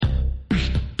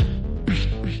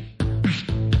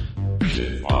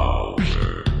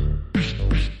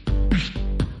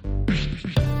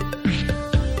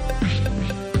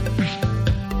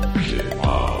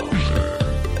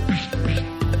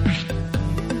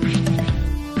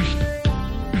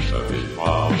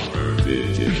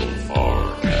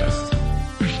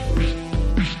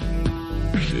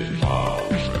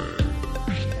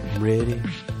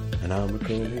I'm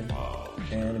recording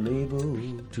and I'm able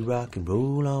to rock and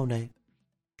roll all night.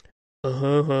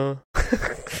 I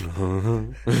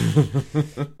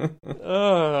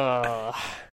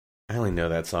only know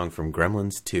that song from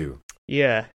Gremlins 2.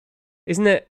 Yeah. Isn't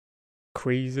it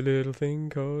Crazy Little Thing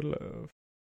Called Love?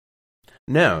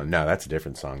 No, that's a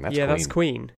different song. That's Queen. That's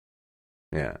Queen.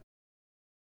 Yeah.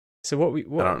 So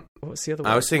what's the other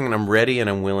one? I was singing I'm ready and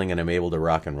I'm willing and I'm able to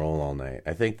rock and roll all night.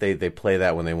 I think they play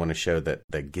that when they want to show that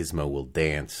Gizmo will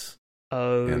dance.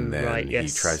 Oh, and then right,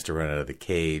 yes. He tries to run out of the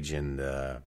cage and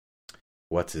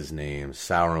what's his name?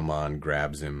 Sauron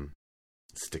grabs him,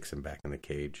 sticks him back in the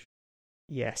cage.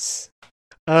 Yes.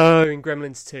 Oh, in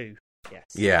Gremlins 2. Yes.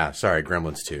 Yeah, sorry,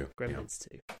 Gremlins 2. Gremlins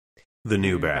 2. The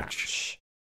new batch.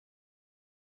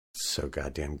 So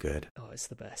goddamn good. Oh, it's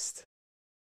the best.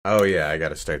 Oh yeah, I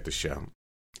gotta start the show.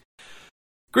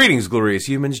 Greetings, glorious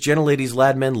humans, gentle ladies,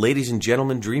 lad men, ladies and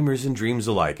gentlemen, dreamers and dreams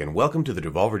alike, and welcome to the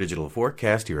Devolver Digital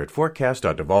Forecast here at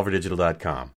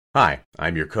forecast.devolverdigital.com. Hi,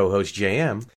 I'm your co-host,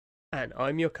 JM. And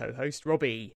I'm your co-host,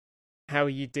 Robbie. How are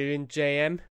you doing,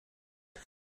 JM?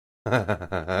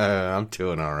 I'm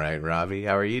doing all right, Robbie.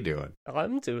 How are you doing?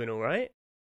 I'm doing all right.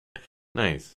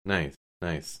 Nice.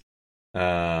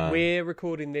 We're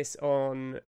recording this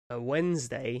on a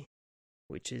Wednesday,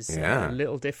 which is a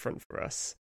little different for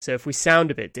us. So if we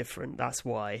sound a bit different, that's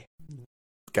why.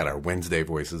 Got our Wednesday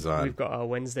voices on. We've got our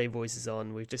Wednesday voices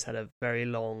on. We've just had a very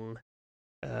long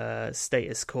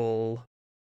status call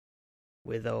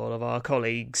with all of our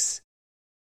colleagues.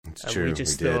 It's true.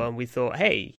 We thought,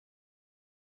 hey,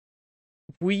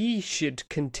 we should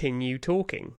continue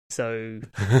talking. So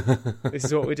this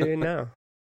is what we're doing now.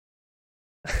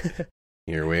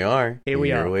 Here we are. Here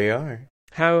we are.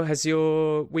 How has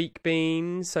your week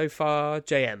been so far,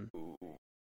 JM?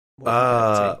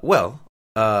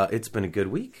 It's been a good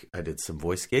week. I did some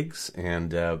voice gigs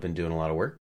and I've been doing a lot of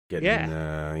work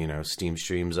getting Steam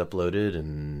streams uploaded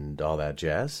and all that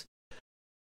jazz.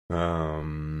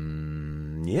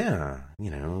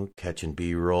 Catching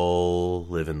B-roll,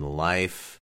 living the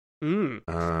life.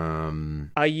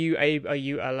 Are you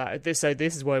allowed? So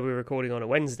this is why we're recording on a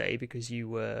Wednesday, because you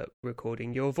were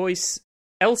recording your voice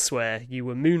elsewhere. You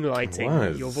were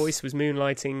moonlighting. Your voice was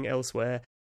moonlighting elsewhere.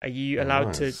 Are you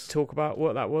allowed to talk about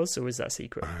what that was, or is that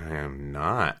secret? I am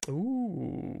not.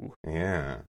 Ooh.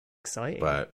 Yeah. Exciting.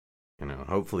 But,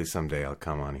 hopefully someday I'll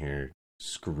come on here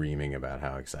screaming about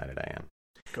how excited I am.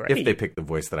 Great. If they pick the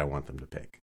voice that I want them to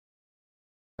pick.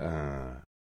 Yeah.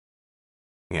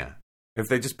 If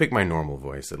they just pick my normal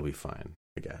voice, it'll be fine,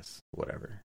 I guess.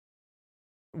 Whatever.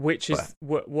 What's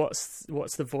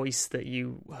the voice that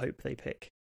you hope they pick?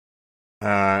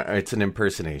 It's an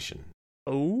impersonation.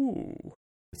 Oh.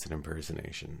 It's an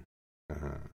impersonation.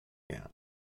 Yeah.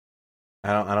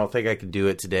 I don't think I could do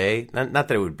it today. Not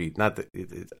that it would be. Not that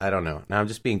I don't know. Now I'm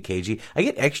just being cagey. I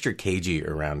get extra cagey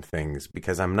around things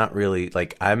because I'm not really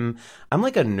like I'm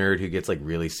like a nerd who gets like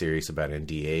really serious about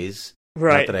NDAs.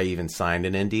 Right. Not that I even signed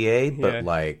an NDA, but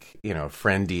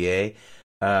friend DA.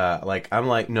 I'm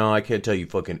like, no, I can't tell you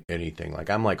fucking anything. Like,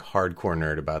 I'm like hardcore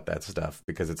nerd about that stuff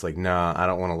because it's like, nah, I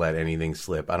don't want to let anything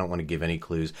slip. I don't want to give any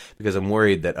clues because I'm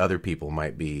worried that other people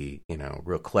might be,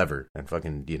 real clever and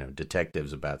fucking,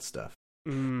 detectives about stuff.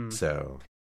 So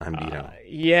I'm,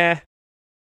 yeah.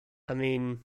 I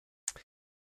mean,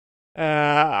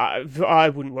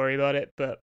 I wouldn't worry about it,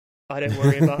 but I don't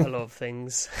worry about a lot of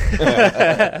things.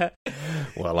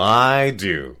 Well, I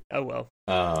do. Oh well.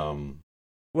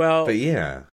 Well, but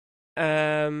yeah.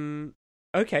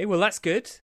 Okay, well that's good.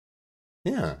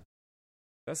 Yeah.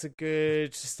 That's a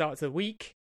good start to the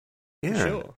week. Yeah.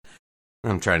 Sure.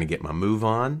 I'm trying to get my move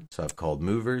on, so I've called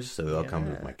movers, so they'll come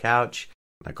move my couch.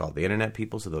 I called the internet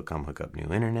people, so they'll come hook up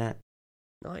new internet.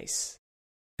 Nice.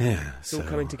 Yeah. It's all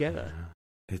coming together.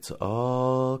 It's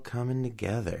all coming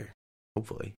together.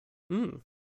 Hopefully.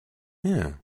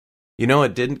 Yeah. You know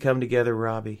what didn't come together,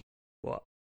 Robbie? What?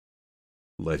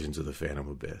 Legends of the Phantom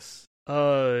Abyss.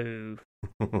 Oh.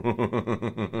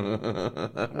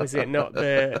 Was it not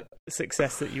the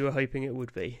success that you were hoping it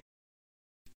would be?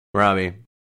 Robbie.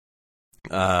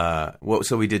 So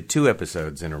we did 2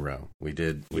 episodes in a row. We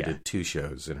did 2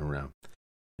 shows in a row.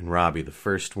 And Robbie, the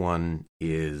first one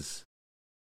is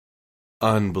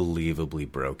unbelievably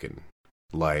broken.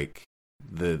 Like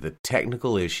the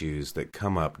technical issues that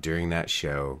come up during that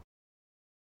show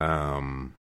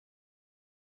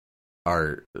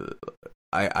are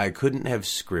I couldn't have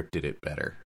scripted it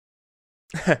better.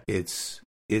 It's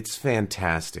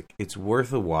fantastic. It's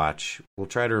worth a watch. We'll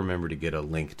try to remember to get a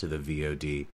link to the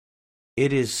VOD.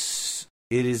 It's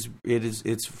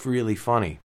really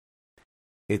funny.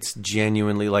 It's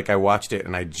genuinely, like, I watched it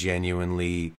and I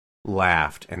genuinely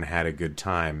laughed and had a good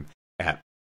time at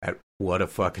what a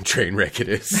fucking train wreck it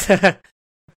is.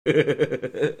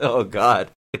 Oh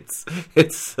God, it's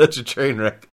such a train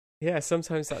wreck. Yeah,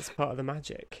 sometimes that's part of the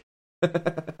magic.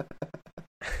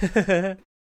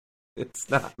 It's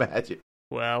not magic.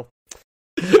 Well,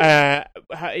 are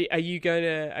you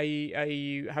gonna?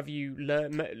 Have you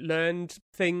learned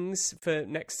things for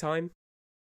next time?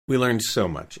 We learned so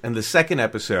much, and the second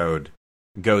episode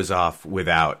goes off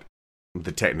without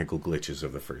the technical glitches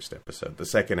of the first episode. The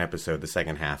second episode, the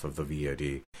second half of the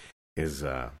VOD, is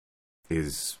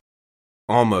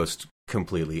almost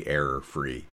completely error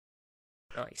free.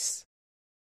 Nice.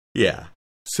 Yeah.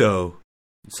 So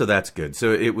that's good.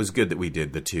 So it was good that we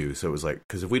did the two. So it was like,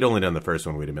 because if we'd only done the first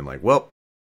one, we'd have been like, well,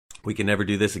 we can never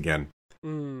do this again.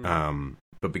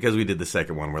 But because we did the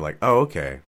second one, we're like, oh,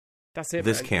 okay. That's it.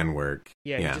 This can work.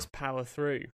 Yeah, you just power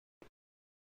through.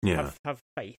 Yeah. Have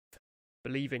faith.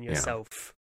 Believe in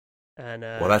yourself. Yeah. And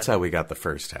well, that's how we got the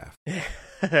first half.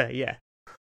 Yeah.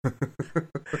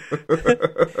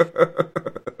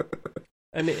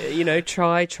 And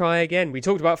try again. We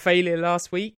talked about failure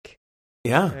last week.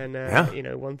 Yeah.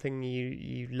 And one thing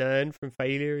you learn from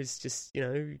failure is just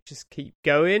keep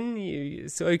going.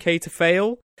 It's okay to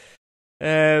fail.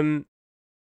 And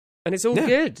it's all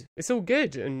good. It's all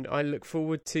good, and I look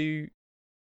forward to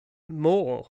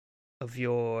more of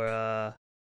your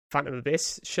Phantom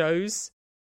Abyss shows.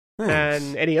 Thanks.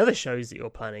 And any other shows that you're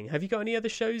planning. Have you got any other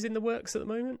shows in the works at the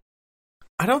moment?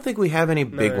 I don't think we have any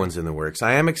big ones in the works.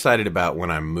 I am excited about when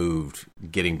I moved,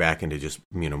 getting back into just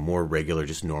more regular,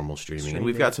 just normal streaming. And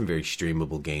we've got some very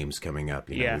streamable games coming up.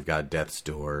 We've got Death's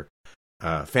Door.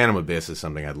 Phantom Abyss is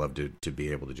something I'd love to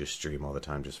be able to just stream all the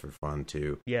time, just for fun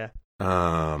too. Yeah.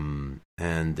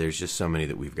 And there's just so many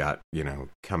that we've got,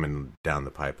 coming down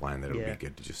the pipeline that it would be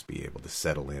good to just be able to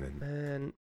settle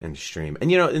in and stream.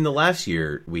 And in the last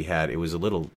year it was a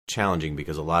little challenging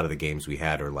because a lot of the games we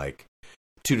had are like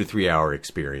 2 to 3 hour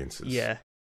experiences. Yeah.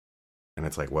 And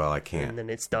it's like, well, I can't and then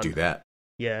it's done. do that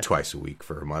twice a week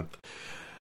for a month.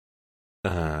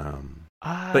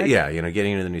 But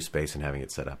getting into the new space and having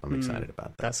it set up, I'm excited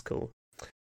about that. That's cool.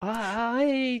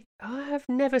 I have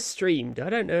never streamed. I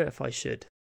don't know if I should.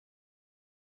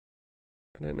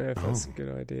 I don't know if that's a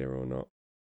good idea or not.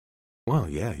 Well,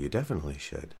 yeah, you definitely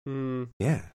should.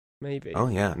 Yeah. Maybe. Oh,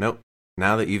 yeah. Nope.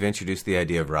 Now that you've introduced the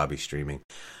idea of Robbie streaming,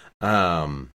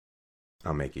 I'll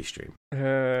make you stream.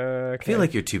 Okay. I feel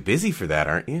like you're too busy for that,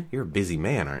 aren't you? You're a busy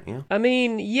man, aren't you? I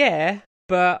mean, yeah,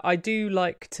 but I do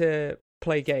like to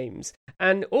play games.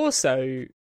 And also,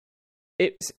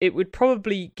 it would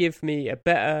probably give me a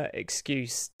better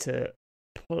excuse to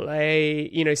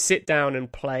play, sit down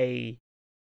and play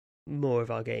more of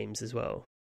our games as well.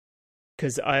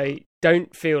 Because I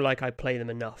don't feel like I play them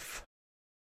enough.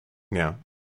 Yeah.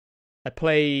 I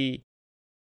play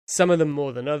some of them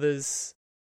more than others.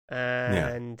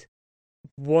 And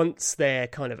once they're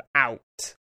kind of out,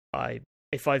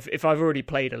 if I've already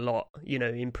played a lot,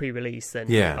 in pre-release,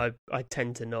 then I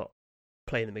tend to not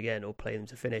play them again or play them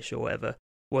to finish or whatever.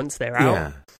 Once they're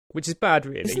out, which is bad,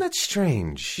 really. Isn't that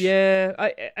strange? Yeah,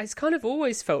 it's kind of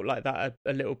always felt like that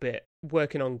a little bit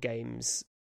working on games.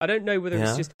 I don't know whether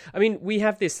it's just. I mean, we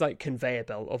have this like conveyor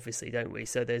belt, obviously, don't we?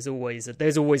 So there's always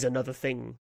another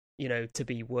thing, to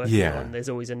be working on. There's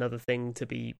always another thing to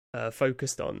be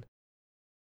focused on.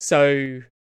 So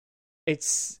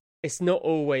it's not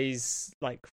always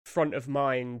like front of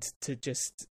mind to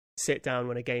just sit down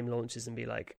when a game launches and be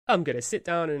like, I'm going to sit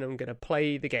down and I'm going to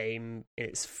play the game in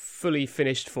its fully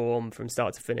finished form from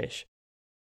start to finish.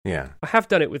 Yeah. I have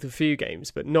done it with a few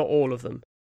games, but not all of them.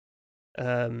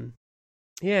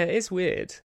 Yeah, it's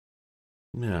weird.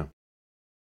 Yeah.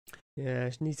 Yeah,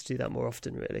 I need to do that more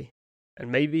often, really.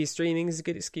 And maybe streaming is a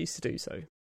good excuse to do so.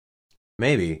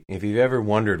 Maybe. If you've ever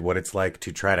wondered what it's like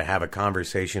to try to have a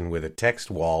conversation with a text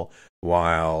wall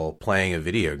while playing a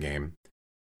video game,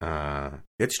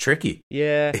 it's tricky.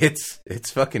 Yeah.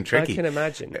 It's fucking tricky. I can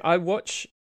imagine. I watch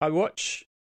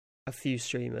a few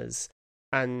streamers,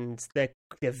 and they're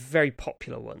very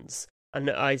popular ones. And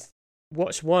I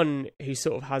watch one who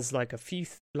sort of has like a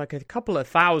couple of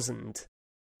thousand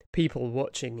people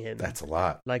watching him. That's a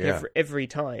lot. Like every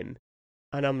time.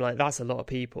 And I'm like, that's a lot of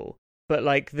people. But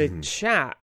like the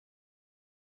chat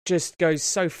just goes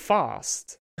so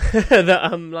fast that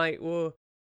I'm like, well,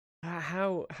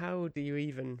 how do you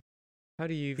even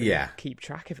keep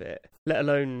track of it? Let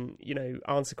alone,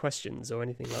 answer questions or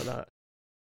anything like that.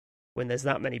 When there's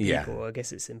that many people, I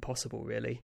guess it's impossible,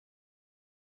 really.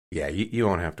 Yeah, you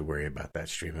won't have to worry about that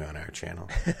streaming on our channel.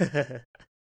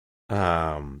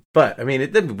 But I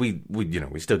mean,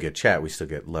 we still get chat. We still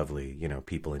get lovely,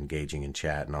 people engaging in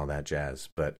chat and all that jazz.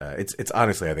 But it's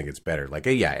honestly, I think it's better. Like,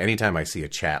 yeah, anytime I see a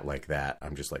chat like that,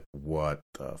 I'm just like, what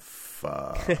the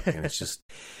fuck? And it's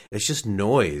just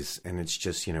noise, and it's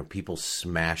just people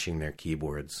smashing their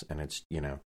keyboards, and it's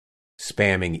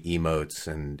spamming emotes,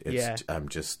 and I'm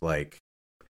just like,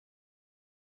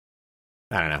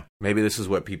 I don't know. Maybe this is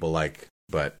what people like,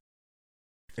 but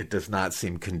it does not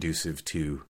seem conducive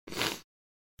to.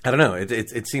 I don't know.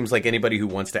 It seems like anybody who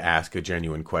wants to ask a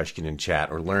genuine question in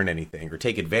chat or learn anything or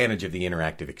take advantage of the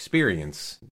interactive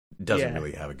experience doesn't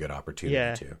really have a good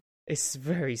opportunity to. It's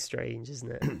very strange,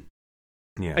 isn't it?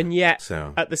 Yeah. And yet,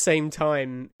 at the same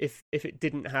time, if it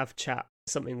didn't have chat,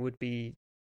 something would be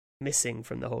missing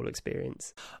from the whole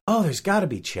experience. Oh, there's got to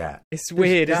be chat. It's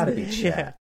weird, isn't it? There's got to be chat.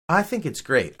 Yeah. I think it's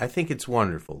great. I think it's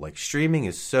wonderful. Like, streaming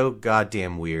is so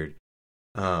goddamn weird.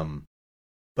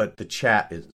 But the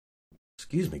chat is...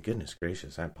 Excuse me, goodness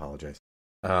gracious, I apologize.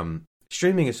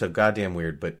 Streaming is so goddamn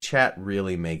weird, but chat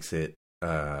really makes it,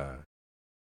 I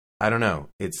don't know,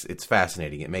 it's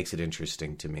fascinating. It makes it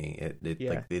interesting to me.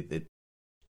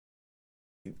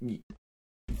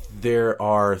 There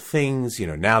are things,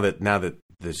 now that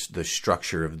the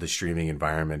structure of the streaming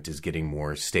environment is getting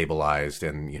more stabilized,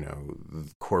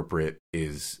 and, corporate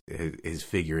is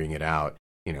figuring it out,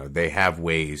 they have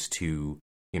ways to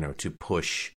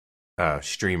push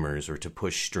streamers or to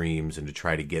push streams and to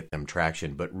try to get them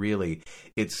traction, but really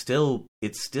it's still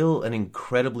an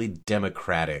incredibly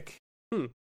democratic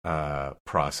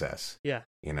process. Yeah.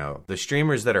 The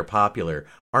streamers that are popular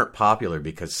aren't popular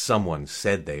because someone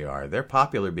said they are. They're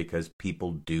popular because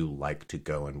people do like to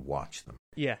go and watch them.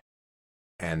 Yeah.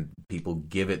 And people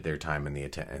give it their time and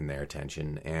their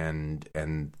attention, and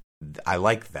I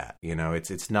like that.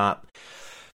 It's not.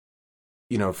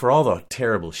 For all the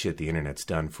terrible shit the internet's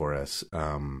done for us,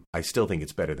 I still think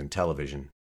it's better than television.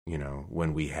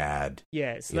 When we had...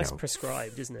 Yeah, it's less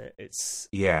prescribed, isn't it? It's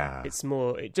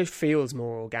more... It just feels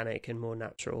more organic and more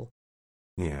natural.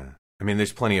 Yeah. I mean,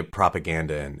 there's plenty of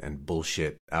propaganda and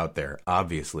bullshit out there,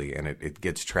 obviously, and it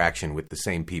gets traction with the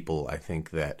same people, I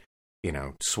think, that,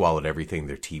 swallowed everything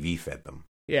their TV fed them.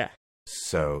 Yeah.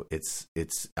 So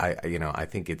I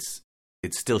think it's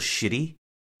still shitty.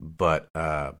 But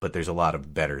there's a lot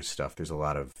of better stuff. There's a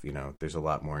lot of, there's a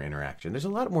lot more interaction. There's a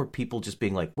lot more people just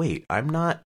being like, wait, I'm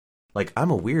not, like, I'm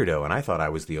a weirdo and I thought I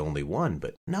was the only one.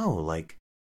 But no, like,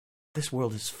 this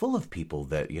world is full of people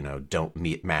that,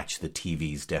 don't match the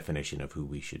TV's definition of who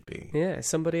we should be. Yeah,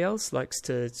 somebody else likes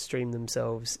to stream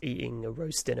themselves eating a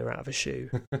roast dinner out of a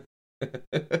shoe.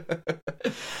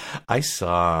 I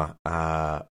saw,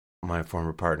 my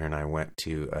former partner and I went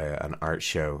to an art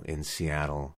show in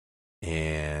Seattle.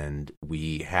 And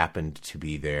we happened to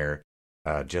be there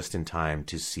just in time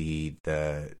to see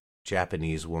the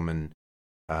Japanese woman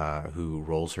who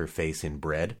rolls her face in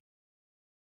bread.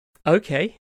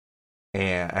 Okay.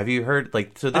 And have you heard,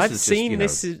 like, so this I've seen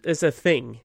this as a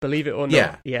thing, believe it or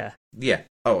not. Yeah.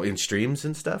 Oh, in streams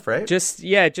and stuff, right?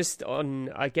 Just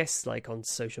on, I guess, like, on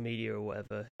social media or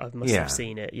whatever. I must have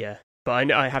seen it, yeah.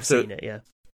 But I have seen it, yeah.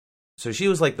 So she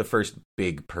was, like, the first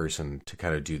big person to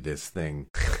kind of do this thing.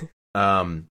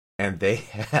 And they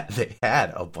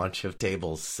had a bunch of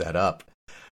tables set up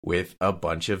with a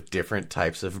bunch of different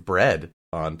types of bread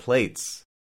on plates.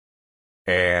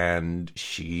 And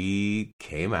she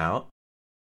came out,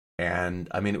 and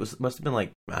I mean, must have been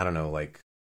like, I don't know, like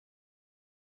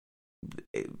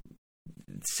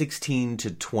 16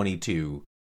 to 22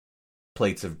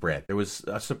 plates of bread. There was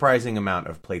a surprising amount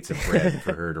of plates of bread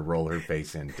for her to roll her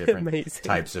face in, different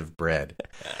types of bread.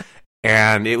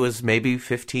 And it was maybe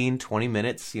 15, 20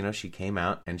 minutes, she came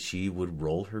out and she would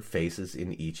roll her faces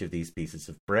in each of these pieces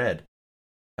of bread.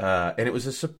 And it was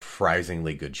a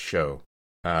surprisingly good show.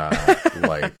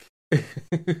 Like,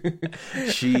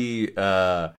 she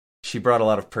brought a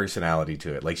lot of personality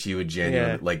to it. Like, she would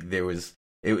genuinely, like, it was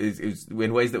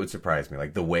in ways that would surprise me.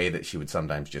 Like, the way that she would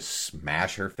sometimes just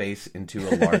smash her face into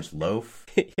a large loaf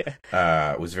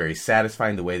was very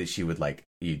satisfying. The way that she would, like,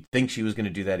 you'd think she was going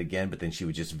to do that again, but then she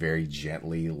would just very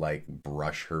gently, like,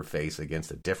 brush her face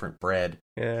against a different bread.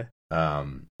 Yeah.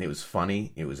 It was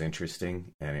funny, it was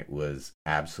interesting, and it was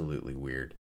absolutely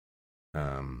weird.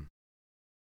 So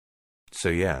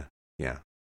yeah.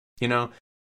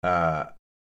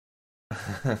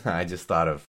 I just thought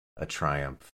of a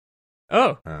triumph.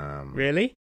 Oh,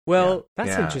 really? Well,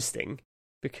 that's interesting,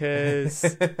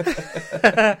 because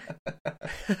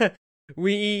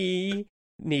we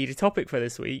need a topic for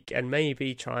this week, and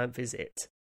maybe triumph is it.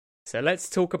 So let's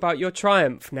talk about your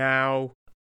triumph now.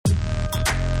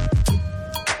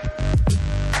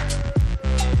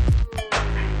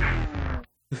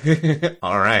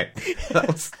 All right,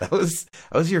 that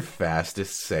was your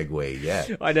fastest segue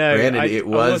yet. I know. Granted, I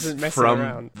wasn't messing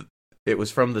around. It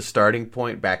was from the starting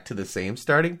point back to the same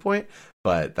starting point,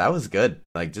 but that was good.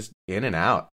 Like just in and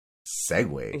out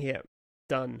segue. Yeah,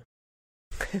 done.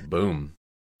 Boom.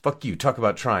 Fuck you. Talk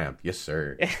about triumph. Yes,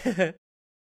 sir.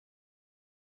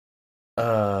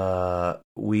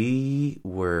 We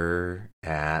were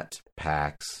at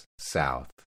PAX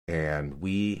South, and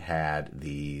we had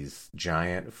these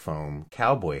giant foam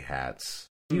cowboy hats.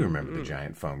 Do you remember the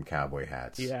giant foam cowboy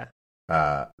hats? Yeah.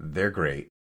 They're great.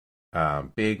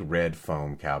 Big red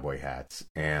foam cowboy hats,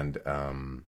 and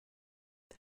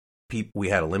we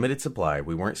had a limited supply.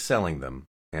 We weren't selling them.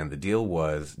 And the deal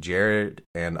was, Jared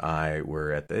and I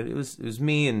were it was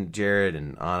me and Jared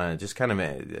and Anna, just kind of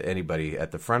anybody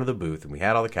at the front of the booth, and we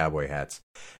had all the cowboy hats.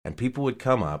 And people would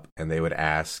come up and they would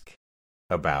ask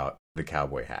about the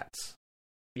cowboy hats.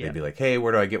 Yeah. They'd be like, "Hey,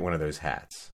 where do I get one of those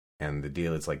hats?" And the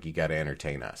deal is like, you got to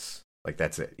entertain us. Like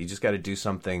that's it. You just got to do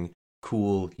something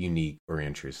cool, unique, or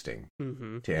interesting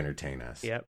to entertain us.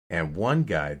 Yep. And one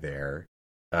guy there,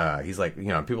 he's like,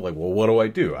 people are like, "Well, what do I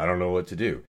do? I don't know what to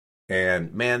do."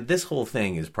 And man, this whole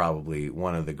thing is probably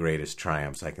one of the greatest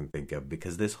triumphs I can think of,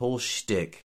 because this whole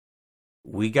shtick,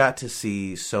 we got to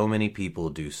see so many people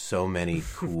do so many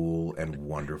cool and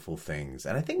wonderful things.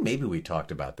 And I think maybe we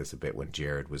talked about this a bit when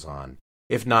Jared was on.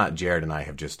 If not, Jared and I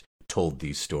have just told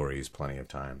these stories plenty of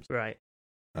times. Right.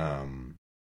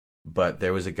 But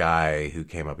there was a guy who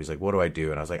came up. He's like, "What do I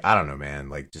do?" And I was like, "I don't know, man.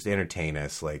 Like, just entertain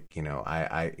us. Like, and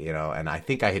I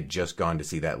think I had just gone to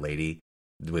see that lady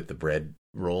with the bread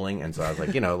rolling, and so I was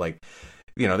like,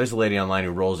 there's a lady online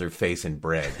who rolls her face in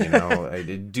bread, I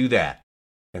did do that."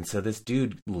 And so this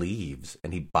dude leaves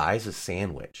and he buys a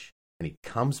sandwich, and he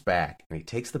comes back and he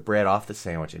takes the bread off the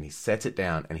sandwich and he sets it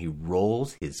down and he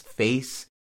rolls his face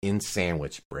in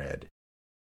sandwich bread.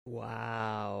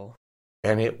 Wow.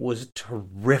 And it was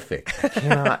terrific. I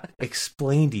cannot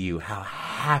explain to you how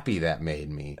happy that made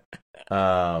me.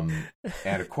 And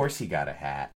of course he got a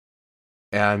hat.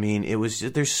 I mean, it was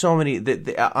just, there's so many.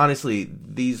 Honestly,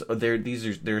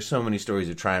 there are so many stories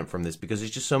of triumph from this, because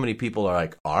there's just so many people are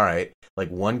like, all right. Like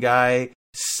one guy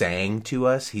sang to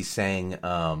us. He sang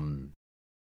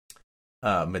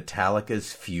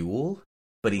Metallica's "Fuel,"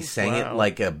 but he sang it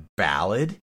like a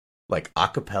ballad, like a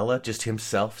cappella, just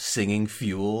himself singing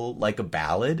 "Fuel" like a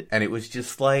ballad, and it was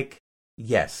just like,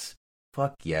 yes,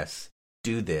 fuck yes,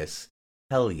 do this,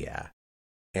 hell yeah.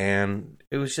 And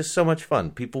it was just so much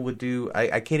fun. People would do,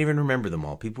 I can't even remember them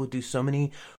all. People would do so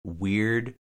many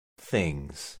weird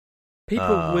things.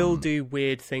 People will do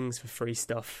weird things for free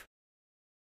stuff.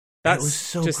 That was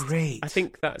so great. I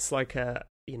think that's like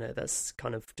that's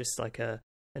kind of just like an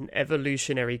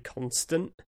evolutionary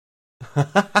constant.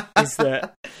 Is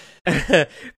that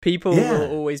people will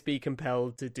always be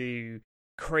compelled to do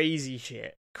crazy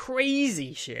shit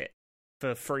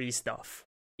for free stuff.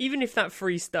 Even if that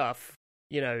free stuff,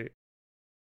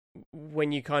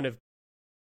 when you kind of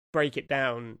break it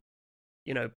down,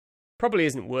 probably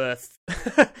isn't worth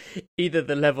either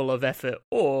the level of effort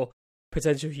or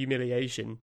potential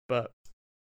humiliation, but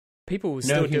people will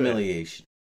still do it. No humiliation.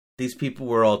 These people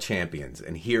were all champions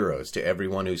and heroes to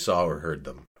everyone who saw or heard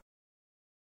them.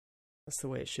 That's the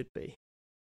way it should be.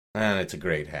 And it's a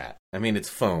great hat. I mean, it's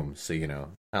foam, so,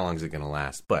 how long is it going to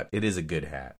last? But it is a good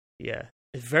hat. Yeah.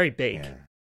 It's very big. Yeah.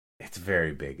 It's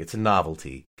very big. It's a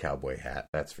novelty cowboy hat,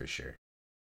 that's for sure.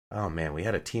 Oh man, we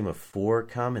had a team of 4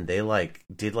 come, and they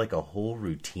did a whole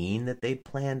routine that they'd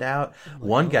planned out.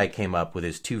 One guy came up with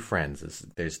his 2 friends.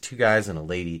 There's 2 guys and a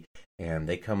lady, and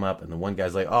they come up, and the one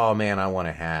guy's like, "Oh man, I want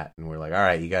a hat." And we're like, "All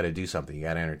right, you got to do something. You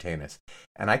got to entertain us."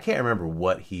 And I can't remember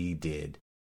what he did.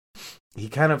 He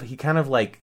kind of he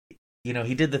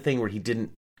did the thing where he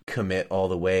didn't commit all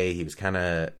the way. He was kind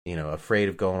of, afraid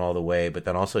of going all the way, but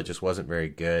then also it just wasn't very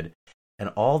good. And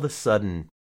all of a sudden,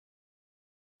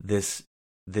 this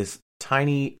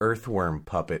tiny earthworm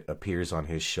puppet appears on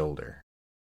his shoulder.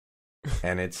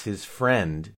 And it's his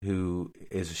friend, who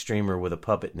is a streamer with a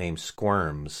puppet named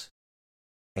Squirms.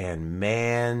 And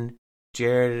man,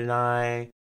 Jared and I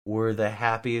were the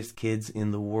happiest kids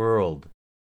in the world.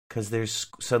 Because there's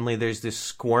this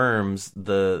Squirms,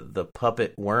 the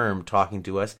puppet worm, talking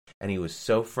to us, and he was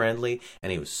so friendly, and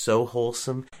he was so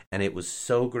wholesome, and it was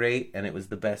so great, and it was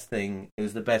the best thing. It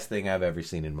was the best thing I've ever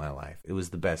seen in my life. It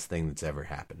was the best thing that's ever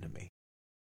happened to me.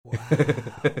 Wow.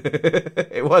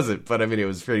 It wasn't, but I mean, it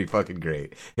was pretty fucking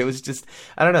great. It was just,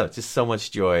 I don't know, just so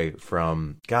much joy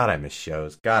from, God, I miss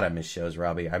shows. God, I miss shows,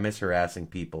 Robbie. I miss harassing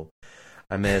people.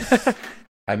 I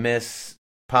miss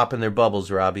popping their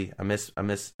bubbles, Robbie. I miss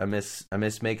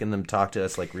making them talk to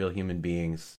us like real human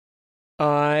beings.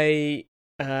 I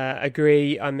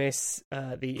agree. I miss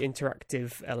the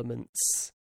interactive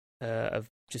elements of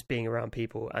just being around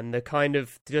people, and the kind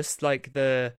of just like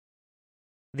the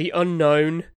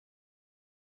unknown,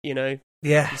 you know.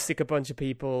 Yeah. You stick a bunch of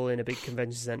people in a big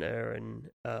convention center, and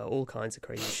all kinds of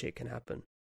crazy shit can happen.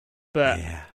 But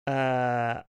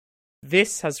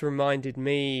this has reminded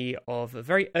me of a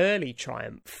very early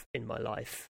triumph in my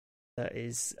life that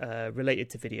is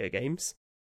related to video games.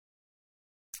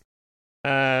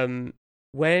 When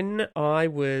I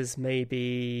was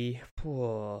maybe,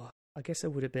 I guess I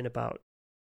would have been about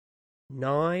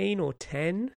 9 or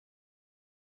 10.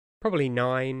 Probably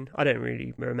 9. I don't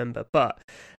really remember. But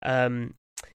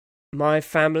my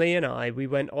family and we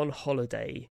went on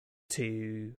holiday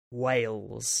to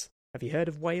Wales. Have you heard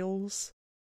of Wales?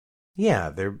 Yeah,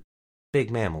 they're big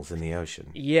mammals in the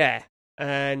ocean. Yeah,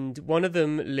 and one of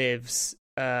them lives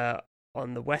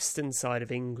on the western side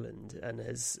of England and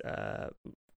has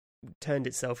turned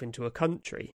itself into a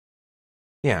country.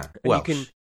 Yeah, Welsh.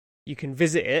 You can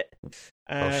visit it.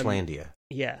 Welshlandia.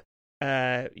 Yeah.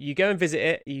 You go and visit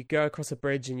it. You go across a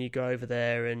bridge and you go over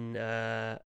there,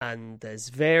 and there's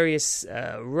various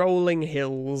rolling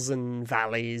hills and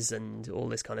valleys and all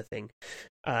this kind of thing.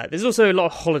 There's also a lot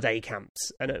of holiday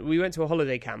camps, and we went to a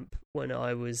holiday camp when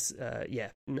I was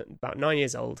about 9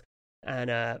 years old,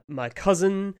 and my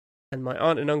cousin and my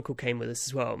aunt and uncle came with us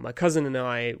as well. My cousin and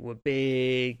I were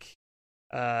big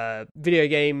video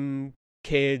game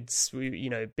kids,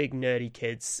 big nerdy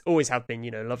kids, always have been,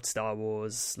 loved Star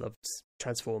Wars, loved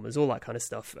Transformers, all that kind of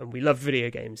stuff, and we loved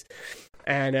video games.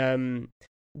 And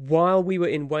while we were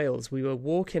in Wales, we were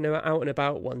walking out and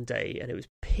about one day, and it was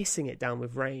pissing it down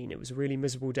with rain. It was a really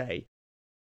miserable day,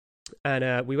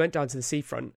 and we went down to the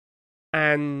seafront,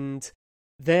 and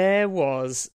there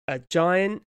was a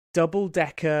giant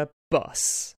double-decker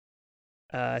bus.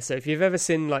 So if you've ever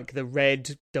seen like the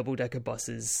red double-decker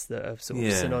buses that are sort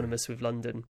of synonymous with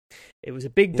London, it was a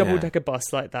big double-decker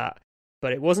bus like that,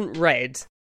 but it wasn't red.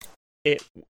 It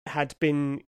had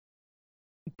been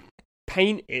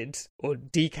painted or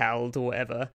decaled or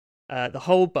whatever, the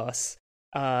whole bus.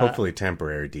 Hopefully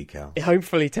temporary decals,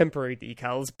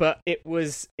 but it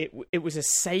was a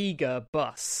Sega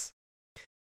bus.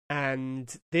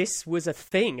 And this was a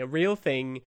real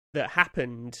thing that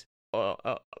happened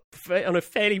on a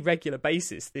fairly regular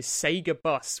basis. This Sega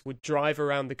bus would drive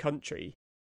around the country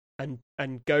and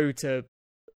go to,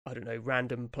 I don't know,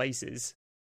 random places.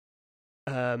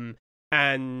 You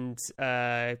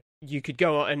could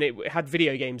go on, and it had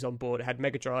video games on board. It had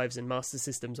Mega Drives and Master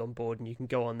Systems on board, and you can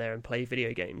go on there and play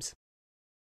video games.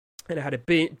 And it had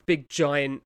a big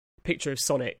giant picture of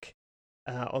Sonic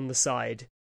on the side.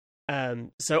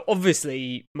 So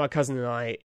obviously, my cousin and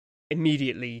I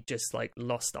immediately just like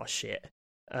lost our shit.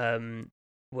 We're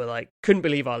like, couldn't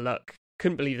believe our luck,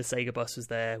 couldn't believe the Sega bus was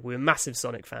there. We were massive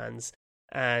Sonic fans,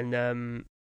 and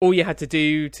all you had to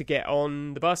do to get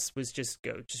on the bus was just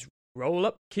roll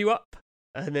up, queue up,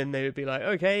 and then they would be like,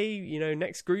 okay,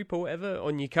 next group or whatever,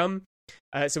 on you come.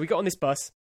 So we got on this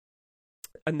bus,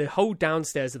 and the whole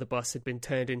downstairs of the bus had been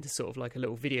turned into sort of like a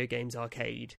little video games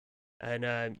arcade,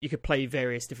 and you could play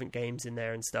various different games in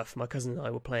there and stuff. My cousin and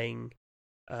I were playing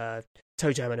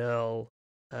Toe Jam and Earl.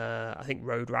 I think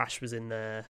Road Rash was in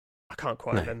there. I can't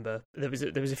quite remember. There was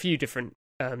a few different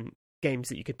games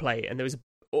that you could play, and there was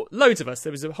loads of us.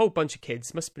 There was a whole bunch of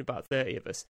kids. Must have been about 30 of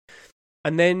us.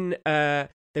 And then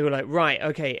they were like, right,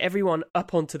 okay, everyone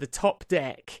up onto the top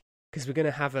deck, because we're going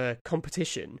to have a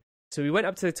competition. So we went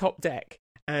up to the top deck,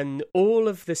 and all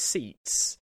of the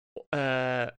seats,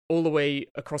 all the way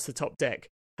across the top deck,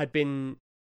 had been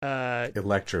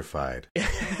electrified.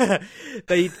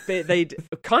 they'd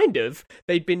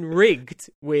been rigged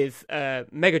with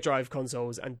Mega Drive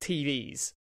consoles and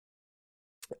TVs.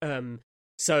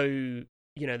 So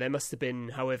there must have been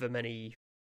however many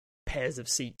pairs of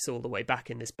seats all the way back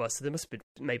in this bus. So there must have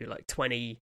been maybe like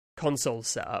 20 consoles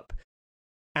set up,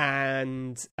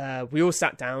 and we all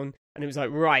sat down, and it was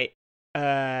like, right,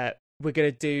 we're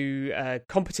gonna do a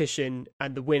competition,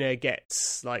 and the winner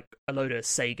gets like a load of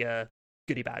Sega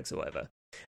goodie bags or whatever.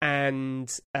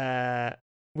 And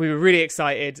we were really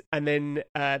excited, and then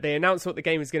they announced what the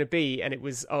game was going to be, and it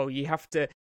was, you have to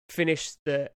finish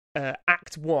the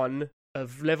Act 1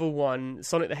 of Level 1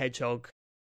 Sonic the Hedgehog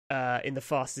in the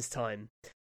fastest time.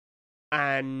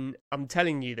 And I'm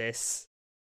telling you this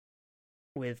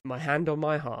with my hand on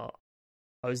my heart.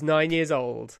 I was 9 years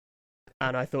old,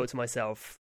 and I thought to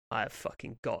myself, I have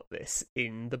fucking got this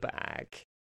in the bag.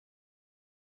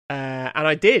 And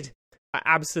I did. I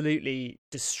absolutely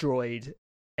destroyed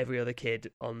every other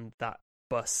kid on that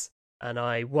bus, and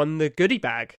I won the goodie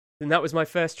bag, and that was my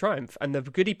first triumph. And the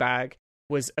goodie bag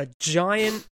was a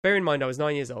giant. Bear in mind, I was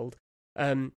 9 years old.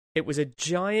 It was a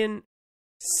giant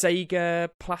Sega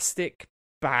plastic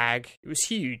bag. It was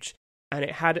huge, and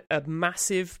it had a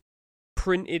massive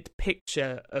printed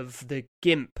picture of the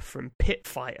GIMP from Pit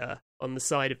Fighter on the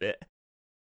side of it,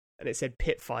 and it said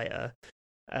Pit Fighter.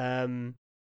 And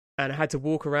I had to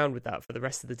walk around with that for the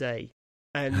rest of the day.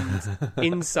 And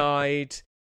inside,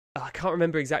 I can't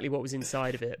remember exactly what was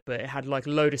inside of it, but it had like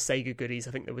a load of Sega goodies.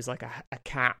 I think there was like a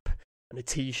cap and a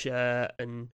t-shirt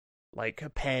and like a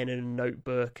pen and a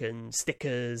notebook and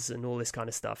stickers and all this kind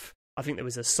of stuff. I think there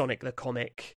was a Sonic the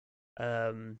Comic,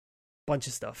 bunch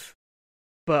of stuff.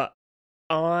 But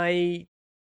I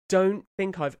don't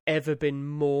think I've ever been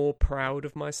more proud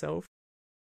of myself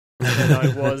than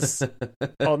I was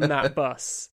on that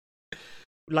bus.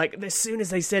 Like, as soon as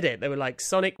they said it, they were like,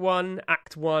 Sonic 1,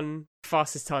 Act 1,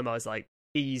 fastest time. I was like,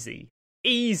 easy.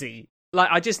 Like,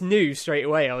 I just knew straight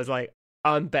away. I was like,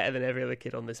 I'm better than every other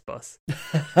kid on this bus.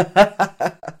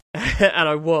 And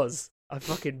I was. I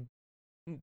fucking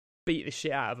beat the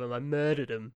shit out of them. I murdered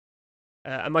them.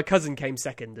 And my cousin came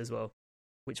second as well,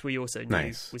 which we also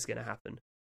knew was going to happen.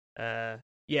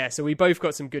 Yeah, so we both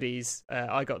got some goodies.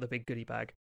 I got the big goodie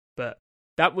bag. But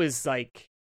that was like,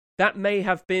 that may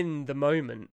have been the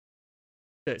moment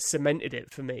that cemented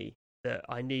it for me, that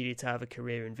I needed to have a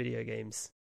career in video games.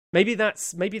 Maybe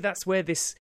that's where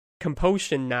this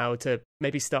compulsion now to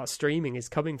maybe start streaming is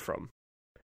coming from.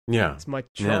 Yeah. It's my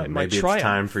maybe triumph. It's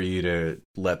time for you to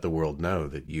let the world know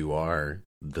that you are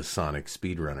the Sonic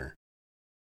speedrunner.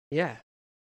 Yeah.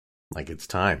 Like, it's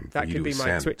time for that you could to be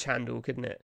ascend. my Twitch handle, couldn't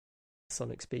it?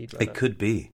 Sonic speedrunner. It could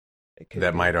be.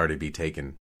 That might already be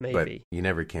taken. Maybe. But you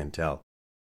never can tell.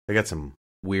 They got some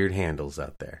weird handles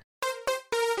out there.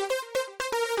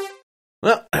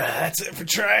 Well, that's it for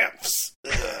triumphs.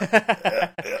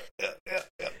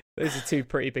 Those are two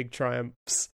pretty big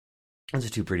triumphs. Those are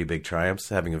two pretty big triumphs.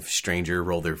 Having a stranger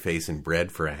roll their face in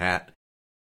bread for a hat.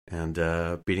 And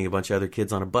beating a bunch of other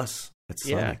kids on a bus. That's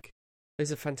Sonic.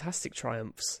 Those are fantastic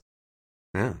triumphs.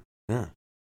 Yeah.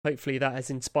 Hopefully that has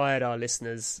inspired our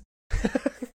listeners.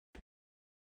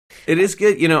 It is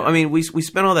good, I mean, we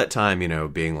spent all that time,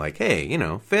 being like, hey,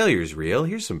 failure's real.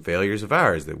 Here's some failures of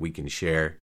ours that we can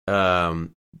share.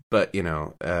 But,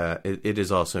 it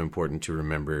is also important to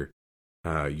remember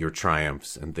your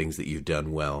triumphs and things that you've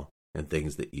done well and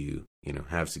things that you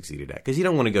have succeeded at. Because you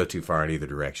don't want to go too far in either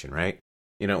direction, right?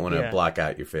 You don't want to block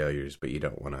out your failures, but you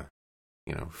don't want to,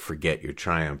 forget your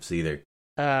triumphs either.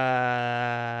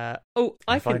 I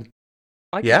can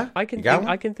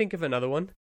think of another one.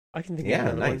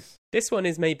 One. This one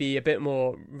is maybe a bit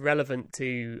more relevant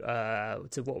to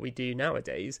what we do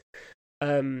nowadays.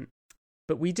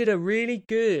 But we did a really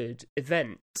good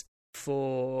event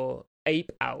for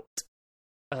Ape Out.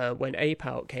 When Ape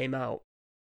Out came out,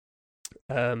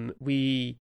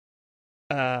 we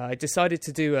decided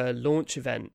to do a launch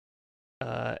event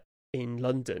in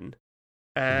London,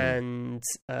 and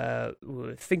we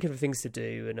were thinking of things to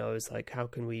do, and I was like, how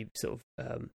can we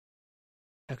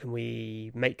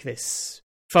make this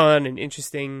fun and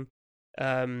interesting?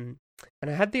 And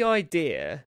I had the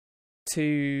idea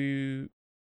to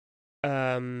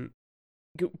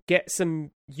get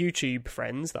some YouTube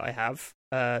friends that I have.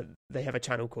 They have a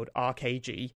channel called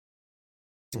RKG,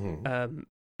 and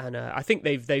I think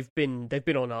they've been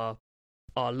on our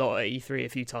lot at E3 a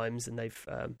few times, and they've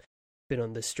been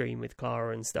on the stream with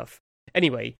Clara and stuff.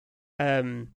 Anyway,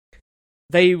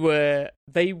 they were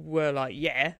like,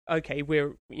 yeah, okay,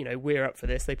 we're up for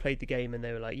this. They played the game and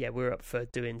they were like, yeah, we're up for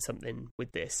doing something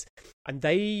with this. And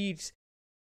they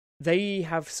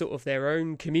have sort of their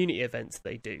own community events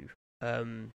they do.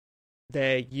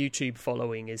 Their YouTube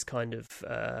following is kind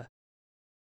of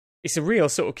it's a real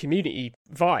sort of community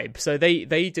vibe. So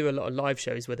they do a lot of live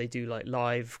shows where they do like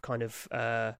live kind of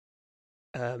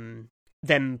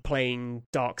them playing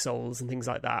Dark Souls and things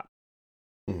like that.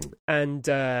 And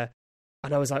I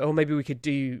was like, oh, maybe we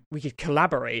could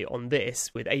collaborate on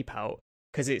this with Ape Out,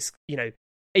 because it's,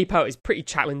 Ape Out is pretty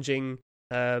challenging,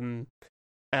 and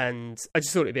I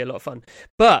just thought it'd be a lot of fun.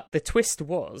 But the twist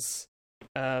was,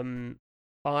 I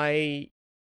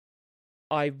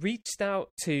reached out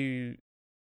to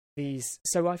these,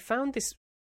 so I found this,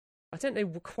 I don't know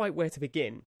quite where to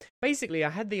begin. Basically, I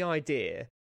had the idea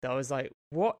that I was like,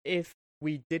 what if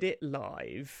we did it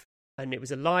live, and it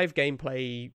was a live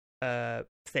gameplay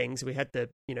thing, so we had the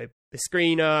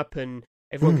screen up and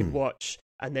everyone could watch,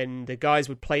 and then the guys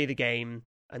would play the game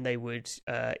and they would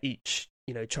each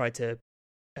try to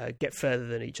get further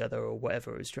than each other or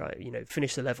whatever it was,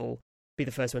 finish the level, be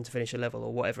the first one to finish a level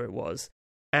or whatever it was.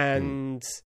 And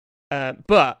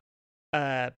but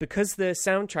because the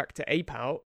soundtrack to Ape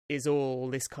Out is all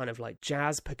this kind of like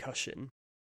jazz percussion.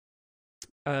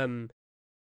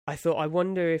 I thought, I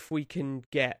wonder if we can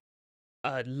get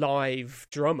a live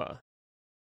drummer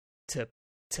to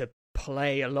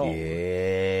play along.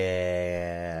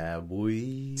 Yeah,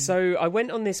 boy. So I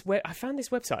went on this I found this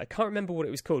website. I can't remember what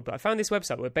it was called, but I found this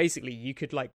website where basically you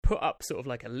could like put up sort of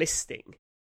like a listing,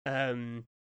 and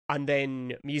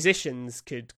then musicians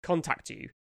could contact you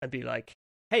and be like,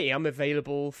 "Hey, I'm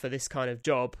available for this kind of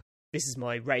job. This is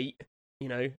my rate,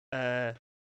 and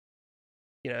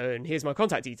here's my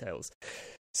contact details."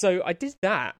 So I did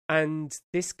that, and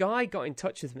this guy got in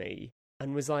touch with me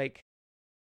and was like,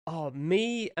 "Oh,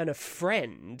 me and a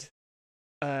friend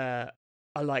are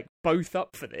like both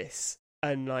up for this,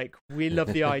 and like we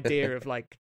love the idea of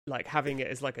like having it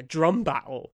as like a drum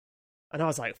battle." And I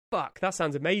was like, "Fuck, that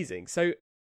sounds amazing!" So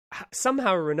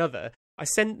somehow or another, I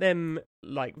sent them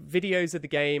like videos of the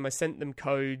game. I sent them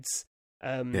codes,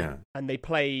 and they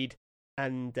played,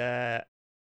 and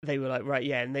they were like, "Right,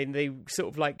 yeah," and they sort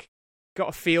of like got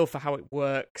a feel for how it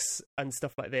works and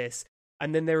stuff like this.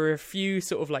 And then there are a few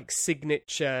sort of like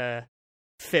signature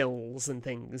fills and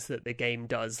things that the game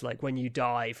does. Like when you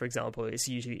die, for example, it's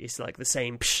like the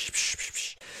same. Psh, psh, psh,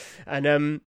 psh.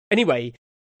 And anyway,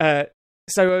 so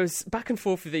I was back and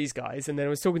forth with these guys, and then I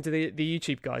was talking to the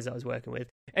YouTube guys I was working with.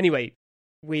 Anyway,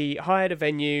 we hired a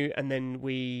venue, and then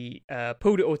we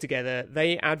pulled it all together.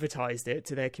 They advertised it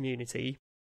to their community.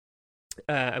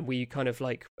 And we kind of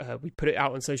like we put it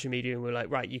out on social media, and we're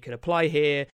like, right, you can apply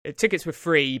here. Tickets were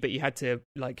free, but you had to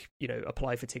like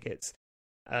apply for tickets.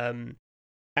 And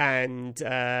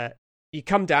you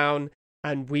come down,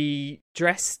 and we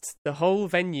dressed the whole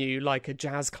venue like a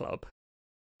jazz club,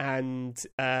 and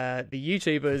the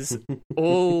YouTubers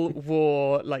all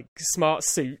wore like smart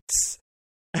suits.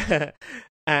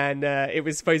 And it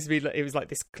was supposed to be it was like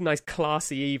this nice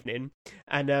classy evening,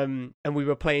 and we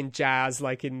were playing jazz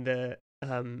like in the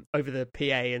over the PA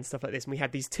and stuff like this. And we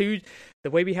had these the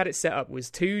way we had it set up was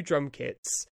 2 drum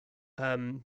kits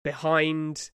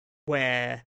behind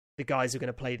where the guys were going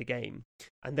to play the game,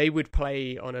 and they would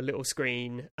play on a little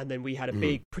screen, and then we had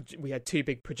we had 2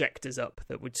 big projectors up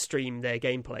that would stream their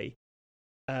gameplay.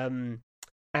 And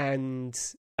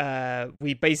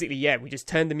we basically we just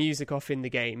turned the music off in the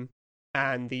game.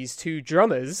 And these 2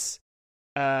 drummers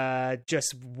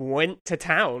just went to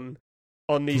town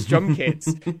on these drum kits.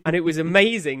 And it was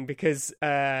amazing because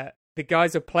the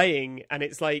guys are playing, and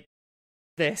it's like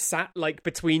they're sat like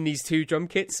between these 2 drum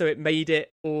kits. So it made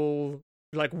it all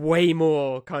like way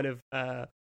more kind of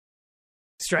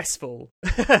stressful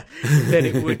than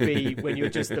it would be when you're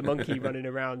just the monkey running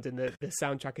around and the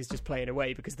soundtrack is just playing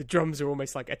away, because the drums are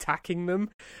almost like attacking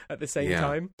them at the same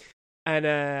time.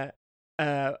 And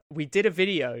we did a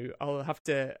video. I'll have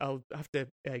to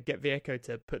get Vieco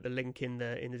to put the link in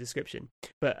the description.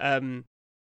 But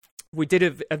we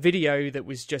did a video that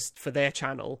was just for their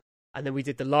channel, and then we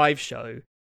did the live show.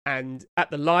 And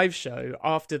at the live show,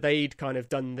 after they'd kind of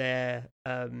done their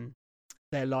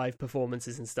live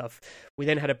performances and stuff, we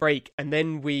then had a break, and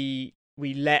then we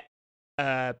let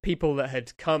people that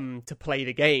had come to play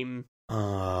the game.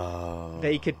 Oh.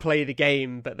 They could play the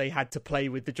game, but they had to play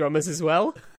with the drummers as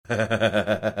well.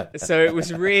 So it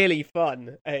was really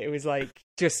fun. It was like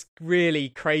just really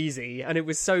crazy, and it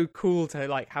was so cool to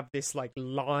like have this like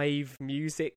live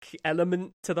music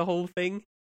element to the whole thing.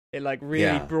 It like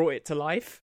really brought it to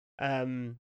life.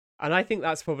 And I think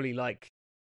that's probably like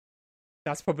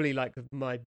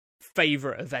my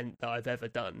favorite event that I've ever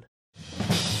done.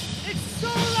 It's so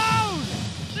loud!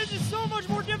 This is so much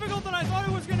more difficult than I thought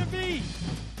it was going to be!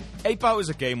 Ape Out is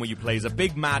a game where you play as a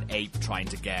big mad ape trying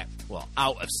to get, well,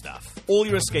 out of stuff. All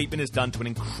your escaping is done to an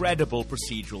incredible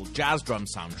procedural jazz drum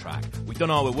soundtrack. We don't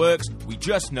know how it works, we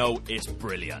just know it's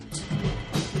brilliant.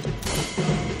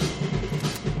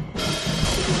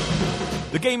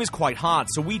 The game is quite hard,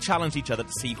 so we challenged each other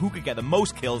to see who could get the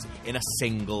most kills in a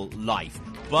single life.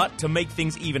 But to make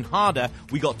things even harder,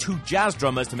 we got 2 jazz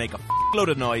drummers to make a load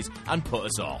of noise and put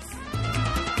us off.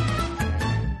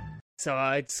 So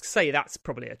I'd say that's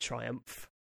probably a triumph.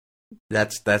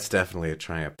 That's definitely a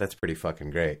triumph. That's pretty fucking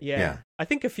great. Yeah. I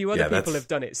think a few other people have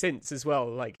done it since as well.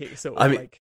 Like it sort of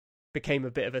like became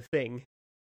a bit of a thing.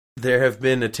 There have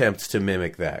been attempts to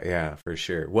mimic that, yeah, for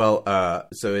sure. Well,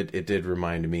 so it did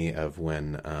remind me of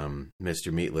when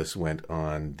Mr. Meatless went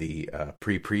on the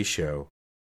pre-show,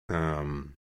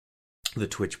 the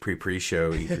Twitch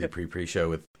pre-show, E3 pre-show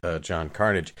with John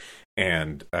Carnage,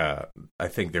 and I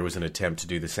think there was an attempt to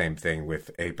do the same thing with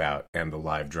Ape Out and the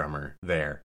live drummer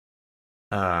there.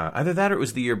 Either that or it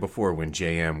was the year before when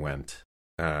JM went.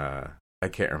 I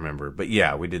can't remember, but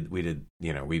yeah, we did.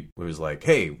 You know, we it was like,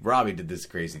 hey, Robbie did this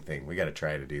crazy thing. We got to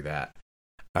try to do that.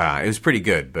 It was pretty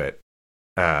good, but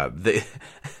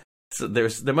so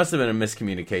there must have been a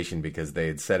miscommunication because they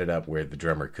had set it up where the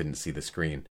drummer couldn't see the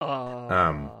screen.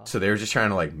 So they were just trying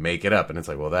to like make it up, and it's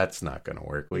like, well, that's not going to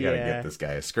work. We got to get this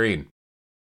guy a screen.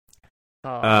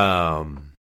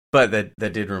 But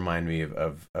that did remind me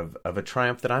of a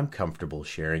triumph that I'm comfortable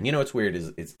sharing. You know, what's weird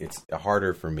is it's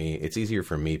harder for me. It's easier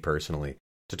for me personally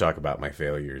to talk about my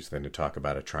failures than to talk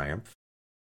about a triumph.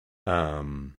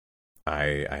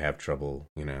 I have trouble,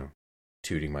 you know,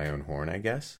 tooting my own horn, I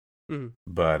guess. Mm.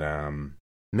 But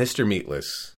Mr.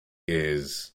 Meatless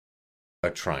is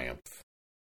a triumph.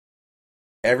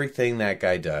 Everything that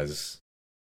guy does,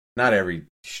 not every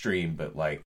stream, but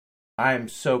like, I'm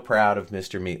so proud of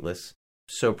Mr. Meatless.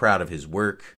 So proud of his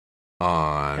work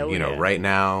on, Hell yeah. Right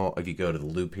now, if you go to the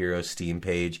Loop Hero Steam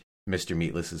page, Mr.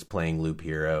 Meatless is playing Loop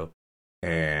Hero,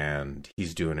 and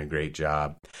he's doing a great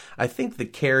job. I think the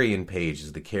Carrion page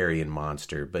is the Carrion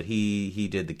Monster, but he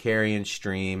did the Carrion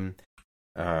stream.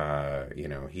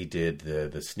 He did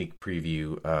the sneak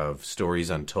preview of Stories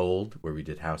Untold, where we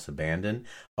did House Abandoned.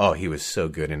 Oh, he was so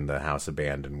good in the House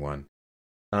Abandoned one.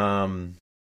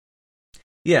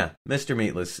 Yeah, Mr.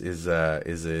 Meatless is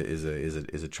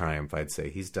a triumph, I'd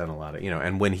say. He's done a lot of,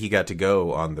 and when he got to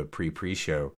go on the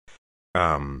pre-show,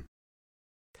 that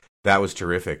was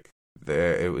terrific.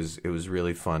 It was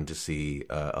really fun to see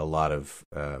a lot of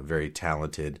very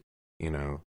talented,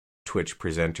 Twitch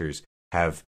presenters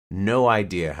have no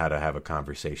idea how to have a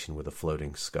conversation with a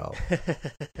floating skull.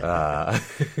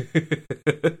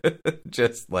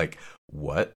 Just like,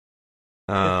 what?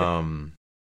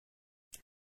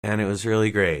 And it was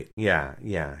really great. Yeah,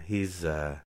 he's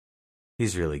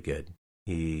really good.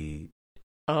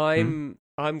 I'm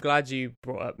glad you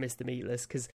brought up Mr. Meatless,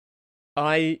 because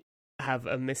I have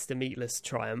a Mr. Meatless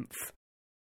triumph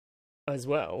as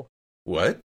well.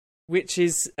 What? Which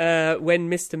is when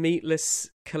Mr. Meatless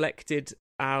collected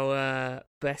our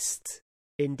Best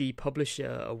Indie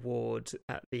Publisher Award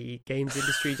at the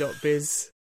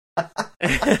GamesIndustry.biz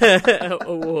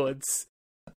awards.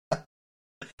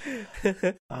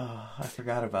 Oh, I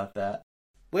forgot about that.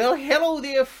 Well, hello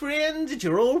there, friends. It's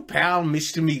your old pal,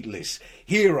 Mr. Meatless,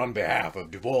 here on behalf of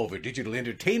Devolver Digital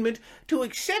Entertainment to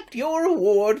accept your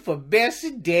award for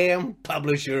Best Damn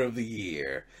Publisher of the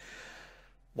Year.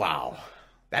 Wow,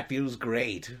 that feels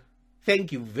great.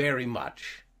 Thank you very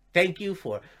much. Thank you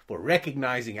for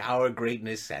recognizing our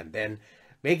greatness and then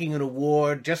making an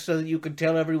award just so that you can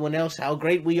tell everyone else how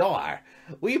great we are.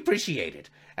 We appreciate it.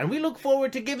 And we look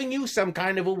forward to giving you some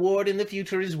kind of award in the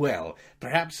future as well.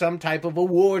 Perhaps some type of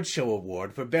award show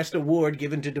award for best award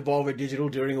given to Devolver Digital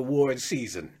during awards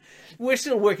season. We're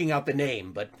still working out the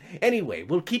name, but anyway,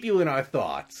 we'll keep you in our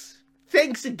thoughts.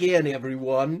 Thanks again,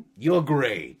 everyone. You're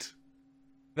great.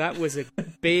 That was a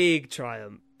big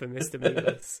triumph for Mr.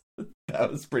 Meatless.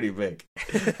 That was pretty big.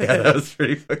 Yeah, that was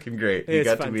pretty fucking great. You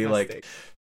got fantastic. To be like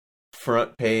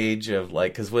front page of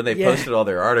like, because when they posted all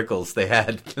their articles, they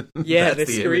had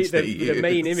the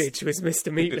main image was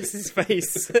Mr. Meatless's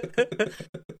face.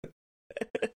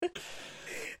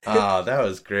 Oh, that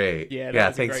was great.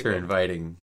 Yeah, thanks for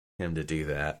inviting him to do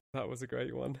that. That was a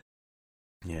great one.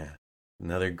 Yeah,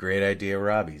 another great idea,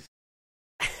 Robbie's.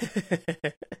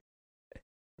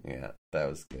 Yeah, that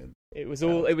was good. It was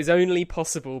only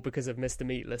possible because of Mr.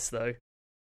 Meatless, though.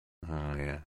 Oh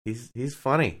yeah, he's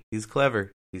funny. He's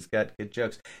clever. He's got good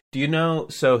jokes. Do you know?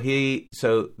 So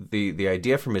the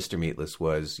idea for Mr. Meatless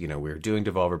was, we were doing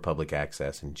Devolver Public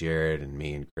Access, and Jared and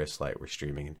me and Chris Light were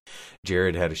streaming. And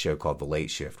Jared had a show called The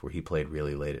Late Shift where he played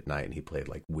really late at night and he played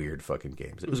like weird fucking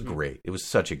games. It was great. It was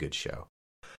such a good show.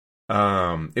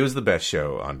 It was the best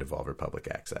show on Devolver Public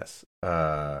Access.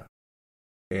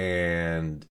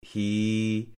 And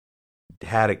he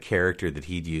had a character that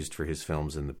he'd used for his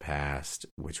films in the past,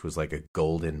 which was like a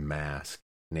golden mask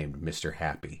named Mr.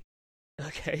 Happy.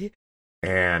 Okay.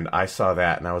 And I saw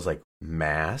that and I was like,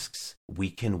 masks? We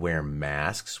can wear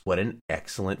masks? What an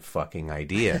excellent fucking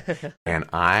idea. And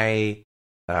I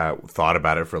thought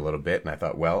about it for a little bit and I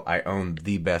thought, well, I own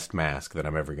the best mask that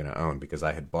I'm ever going to own because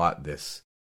I had bought this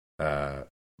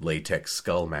latex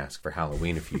skull mask for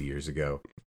Halloween a few years ago.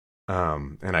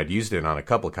 And I'd used it on a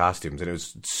couple of costumes and it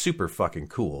was super fucking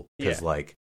cool because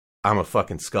like I'm a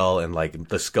fucking skull and like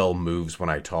the skull moves when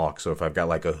I talk. So if I've got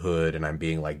like a hood and I'm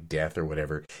being like death or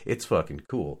whatever, it's fucking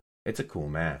cool. It's a cool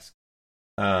mask.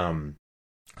 So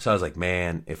I was like,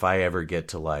 man, if I ever get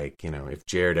to like, if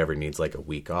Jared ever needs like a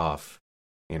week off,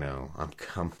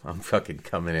 I'm fucking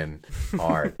coming in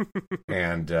hard.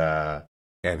 And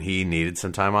and he needed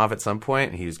some time off at some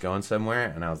point, and he was going somewhere,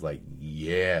 and I was like,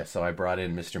 yeah. So I brought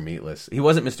in Mr. Meatless. He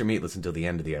wasn't Mr. Meatless until the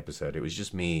end of the episode. It was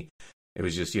just me. It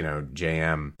was just,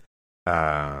 JM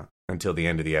until the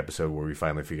end of the episode where we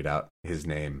finally figured out his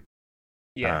name.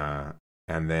 Yeah.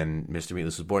 And then Mr.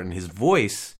 Meatless was born, and his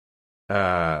voice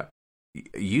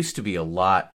used to be a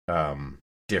lot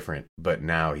different, but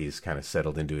now he's kind of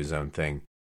settled into his own thing.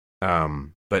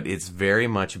 But it's very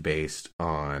much based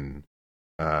on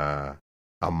a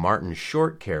Martin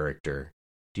Short character.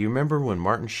 Do you remember when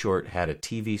Martin Short had a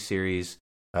TV series,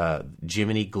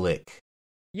 Jiminy Glick?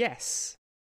 Yes.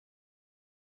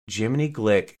 Jiminy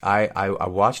Glick. I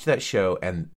watched that show,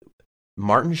 and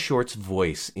Martin Short's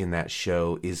voice in that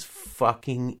show is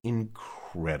fucking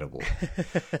incredible.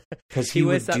 Because he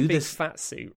wears that big fat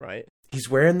suit, right? He's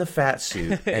wearing the fat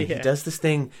suit, and he does this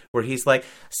thing where he's like,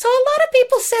 so a lot of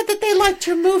people said that they liked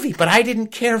your movie, but I didn't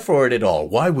care for it at all.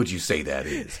 Why would you say that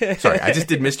is? Sorry, I just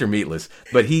did Mr. Meatless.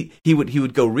 But he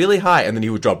would go really high, and then he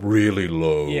would drop really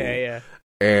low. Yeah.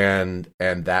 And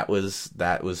that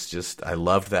was just, I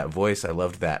loved that voice. I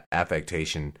loved that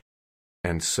affectation.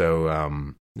 And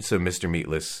so Mr.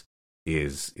 Meatless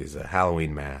is a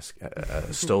Halloween mask,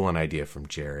 a stolen idea from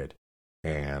Jared,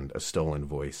 and a stolen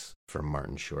voice from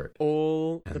Martin Short.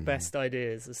 All the best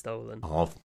ideas are stolen.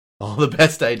 All the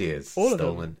best ideas all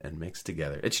stolen and mixed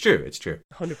together. It's true.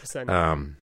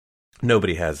 100%.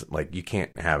 Nobody has, you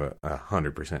can't have a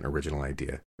 100% original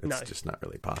idea. It's just not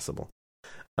really possible.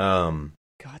 God,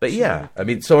 but yeah, I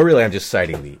mean, so really I'm just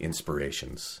citing the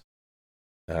inspirations.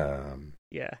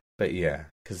 Yeah. But yeah,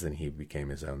 because then he became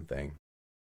his own thing.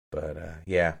 But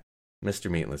yeah,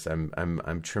 Mr. Meatless,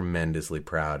 I'm tremendously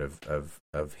proud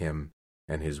of him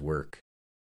and his work.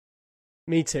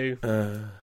 Me too.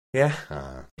 Yeah.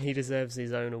 He deserves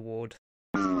his own award.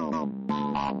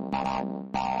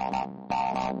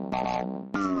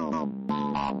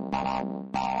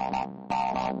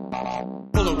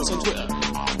 Follow us on Twitter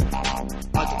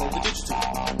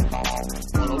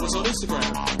 @TheVolverDigital. Follow us on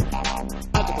Instagram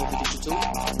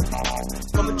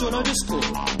 @TheVolverDigital. Come and join our Discord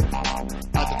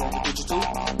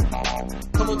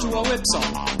 @TheVolverDigital. Come onto our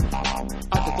website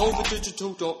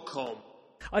 @TheVolverDigital.com.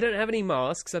 I don't have any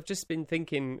masks. I've just been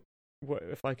thinking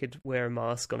if I could wear a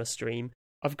mask on a stream.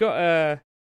 I've got a...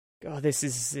 Oh, this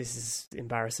is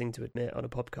embarrassing to admit on a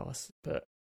podcast, but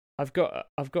I've got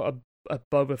a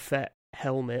Boba Fett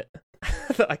helmet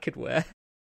that I could wear.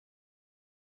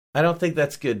 I don't think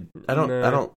that's good. I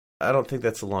don't think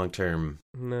that's a long term.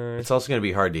 No. It's also going to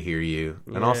be hard to hear you.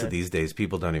 And Yeah. also these days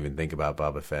people don't even think about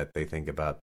Boba Fett. They think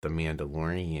about the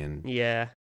Mandalorian. Yeah.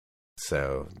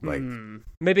 So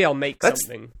maybe I'll make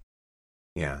something.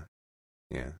 Yeah.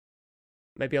 Yeah.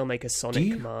 Maybe I'll make a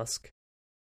Sonic mask.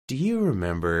 Do you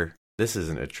remember, this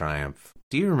isn't a triumph,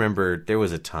 do you remember there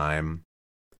was a time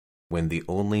when the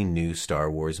only new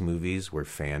Star Wars movies were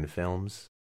fan films?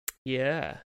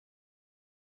 Yeah.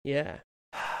 Yeah.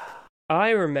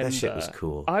 I remember... That shit was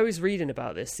cool. I was reading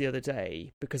about this the other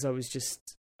day because I was just...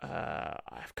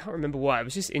 I can't remember why. I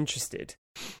was just interested.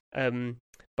 But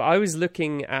I was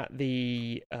looking at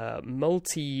the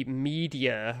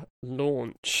multimedia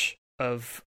launch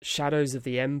of Shadows of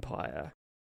the Empire.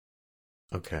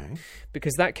 Okay.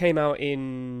 Because that came out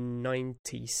in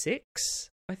 96,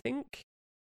 I think.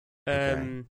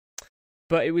 Okay.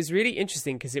 But it was really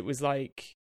interesting because it was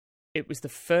the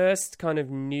first kind of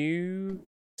new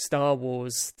Star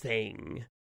Wars thing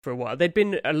for a while. There'd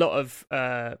been a lot of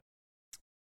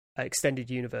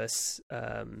extended universe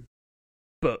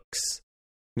books.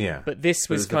 Yeah. But this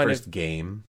was the first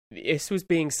game. This was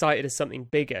being cited as something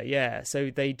bigger, yeah.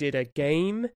 So they did a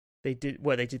game. They did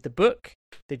the book.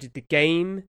 They did the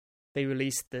game. They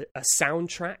released a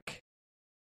soundtrack,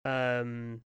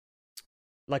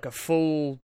 like a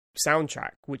full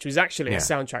soundtrack, which was actually a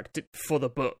soundtrack for the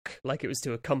book, like it was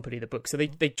to accompany the book. So they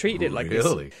treated it like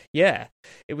really? This. Yeah,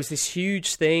 it was this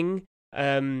huge thing.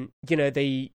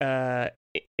 They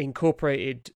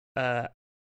incorporated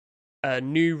a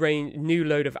new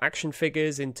load of action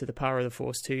figures into the Power of the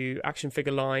Force 2 action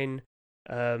figure line.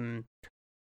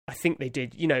 I think they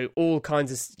did, all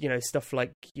kinds of, stuff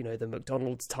like, the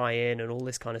McDonald's tie-in and all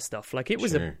this kind of stuff. Like, it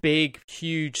was a big,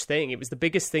 huge thing. It was the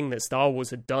biggest thing that Star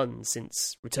Wars had done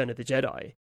since Return of the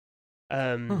Jedi.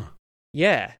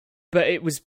 Yeah, but it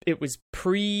was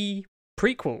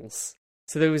prequels.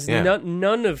 So there was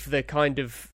none of the kind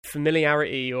of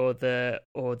familiarity or the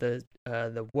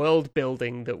world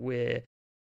building that we've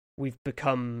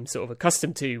become sort of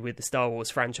accustomed to with the Star Wars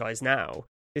franchise now.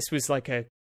 This was like a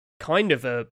kind of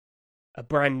a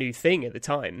brand new thing at the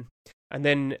time, and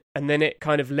then it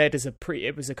kind of led as it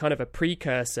was a kind of a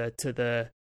precursor to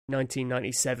the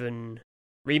 1997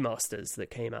 remasters that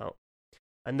came out.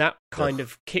 And that kind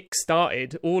of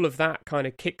kick-started, all of that kind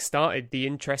of kick-started the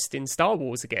interest in Star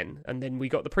Wars again. And then we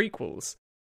got the prequels.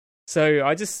 So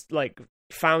I just, like,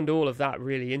 found all of that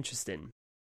really interesting.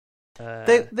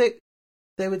 They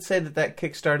would say that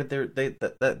kickstarted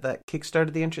that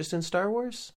kickstarted the interest in Star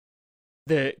Wars?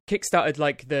 The kickstarted,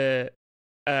 like, the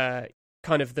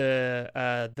kind of the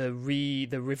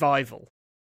revival.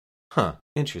 Huh.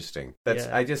 Interesting. That's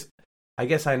I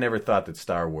guess I never thought that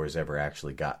Star Wars ever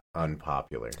actually got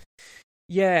unpopular.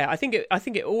 Yeah, I think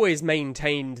it always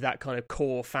maintained that kind of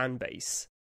core fan base,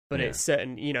 but it's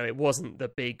certain, it wasn't the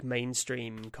big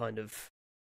mainstream kind of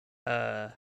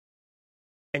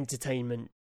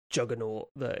entertainment juggernaut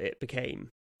that it became.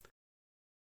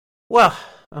 Well,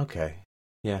 okay.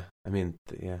 Yeah. I mean,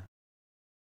 yeah.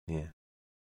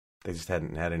 They just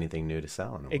hadn't had anything new to sell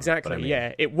in a while. Exactly, but I mean,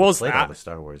 yeah. It was played that. all the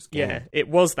Star Wars games. Yeah, it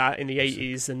was that in the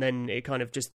 80s, and then it kind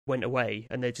of just went away,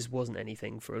 and there just wasn't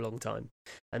anything for a long time.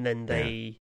 And then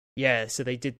so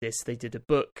they did this. They did a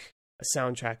book, a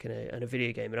soundtrack, and a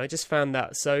video game. And I just found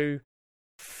that so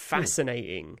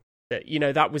fascinating that,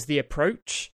 that was the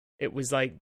approach. It was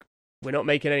like, we're not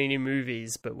making any new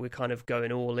movies, but we're kind of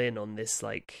going all in on this,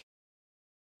 like,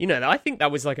 I think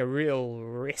that was like a real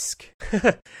risk.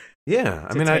 Yeah,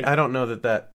 I mean, I don't know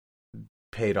that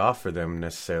paid off for them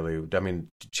necessarily. I mean,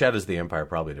 Shadows of the Empire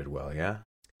probably did well, yeah?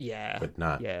 Yeah. But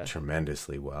not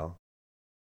tremendously well.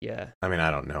 Yeah. I mean, I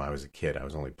don't know. I was a kid. I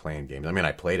was only playing games. I mean,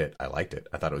 I played it. I liked it.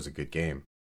 I thought it was a good game.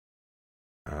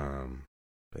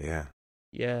 But yeah.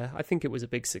 Yeah, I think it was a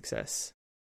big success.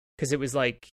 Because it was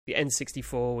like, the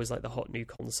N64 was like the hot new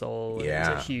console.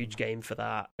 Yeah. It was a huge game for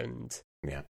that. And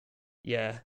yeah.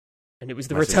 And it was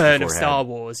the return of Star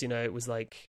Wars, it was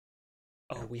like,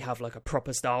 we have like a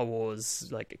proper Star Wars,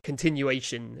 like a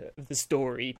continuation of the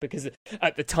story, because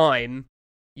at the time,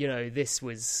 this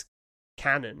was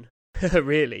canon,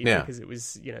 really, because it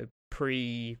was,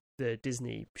 pre the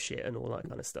Disney shit and all that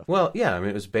kind of stuff. Well, yeah, I mean,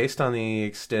 it was based on the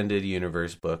extended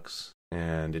universe books,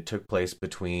 and it took place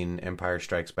between Empire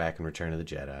Strikes Back and Return of the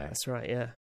Jedi. That's right, yeah.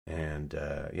 And,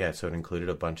 so it included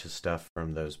a bunch of stuff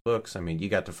from those books. I mean, you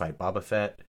got to fight Boba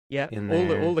Fett. Yeah,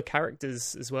 all the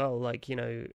characters as well, like,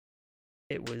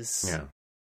 it was,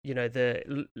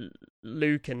 the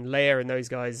Luke and Leia and those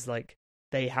guys, like,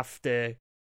 they have to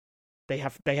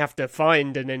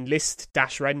find and enlist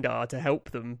Dash Rendar to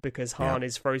help them because Han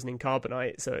is frozen in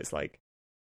carbonite. So it's like,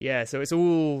 so it's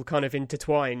all kind of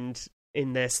intertwined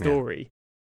in their story,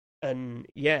 and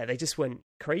they just went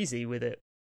crazy with it.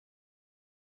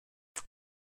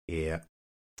 Yeah,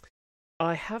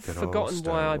 I have forgotten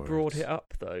why I brought it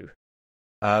up though.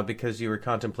 Because you were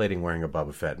contemplating wearing a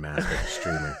Boba Fett mask as a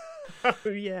streamer. Oh,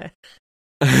 yeah.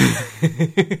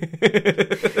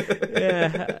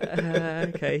 Yeah,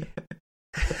 okay.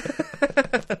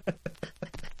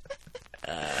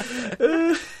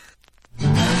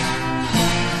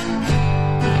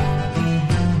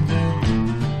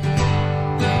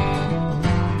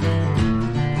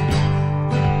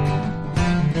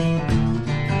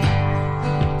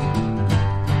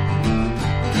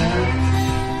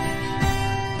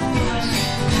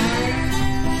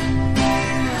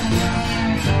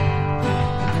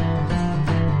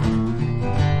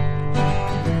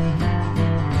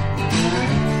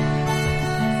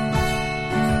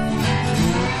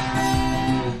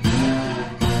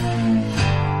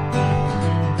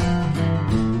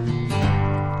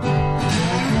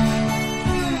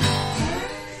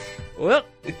 Well,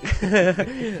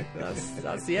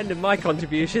 that's the end of my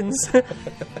contributions.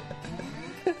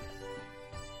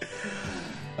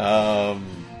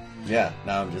 Yeah.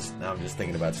 Now I'm just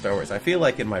thinking about Star Wars. I feel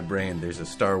like in my brain there's a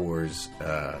Star Wars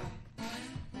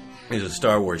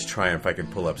triumph I could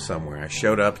pull up somewhere. I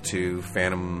showed up to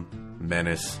Phantom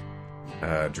Menace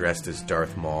dressed as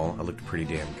Darth Maul. I looked pretty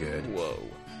damn good. Whoa.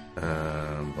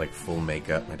 Like full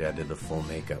makeup. My dad did the full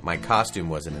makeup. My costume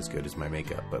wasn't as good as my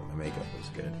makeup, but my makeup was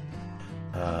good.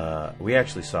 We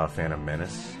actually saw Phantom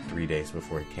Menace 3 days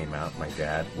before it came out. My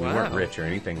dad, we weren't rich or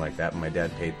anything like that, but my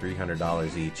dad paid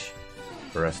 $300 each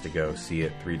for us to go see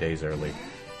it 3 days early.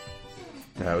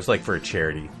 It was like for a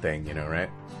charity thing, right?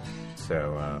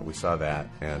 So we saw that,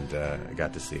 and I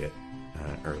got to see it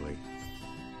early.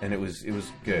 And it was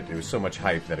good. There was so much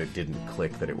hype that it didn't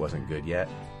click that it wasn't good yet.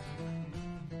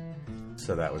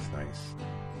 So that was nice.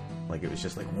 Like, it was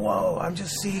just like, whoa, I'm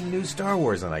just seeing new Star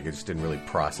Wars, and I just didn't really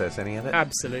process any of it.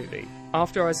 Absolutely.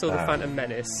 After I saw The Phantom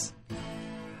Menace,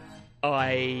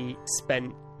 I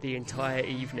spent the entire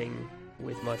evening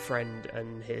with my friend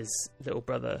and his little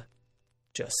brother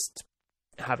just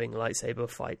having lightsaber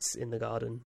fights in the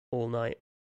garden all night.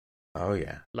 Oh,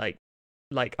 yeah. Like,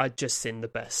 like I'd just seen the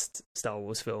best Star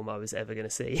Wars film I was ever going to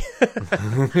see.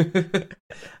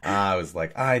 I was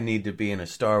like, I need to be in a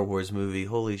Star Wars movie.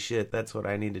 Holy shit, that's what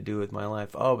I need to do with my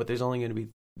life. Oh, but there's only going to be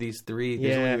these 3.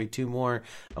 There's only going to be 2 more.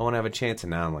 I want to have a chance.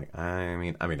 And now I'm like, I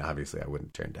mean, obviously I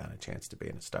wouldn't turn down a chance to be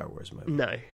in a Star Wars movie.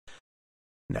 No.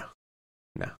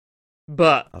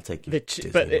 But I'll take you.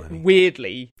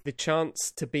 Weirdly, the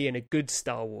chance to be in a good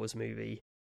Star Wars movie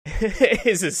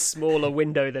is a smaller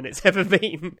window than it's ever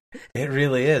been. It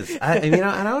really is. I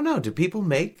don't know.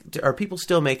 Are people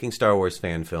still making Star Wars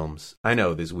fan films? I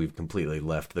know this. We've completely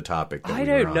left the topic. I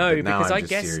don't know, because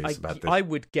I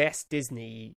would guess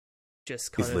Disney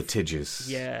just kind is litigious.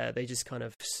 Yeah, they just kind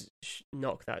of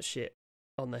knock that shit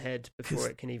on the head before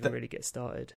it can even really get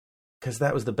started. Because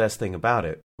that was the best thing about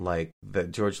it, like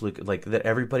that George Lucas, like that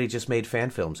everybody just made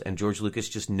fan films, and George Lucas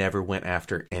just never went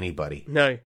after anybody.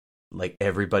 No, like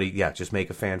everybody, just make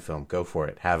a fan film, go for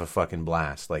it, have a fucking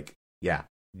blast. Like,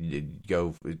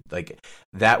 go. Like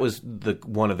that was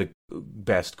one of the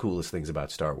best, coolest things about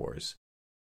Star Wars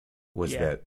was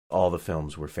that all the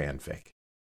films were fanfic.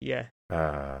 Yeah,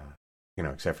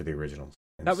 except for the originals.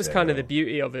 And that was kind of the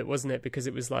beauty of it, wasn't it? Because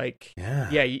it was like,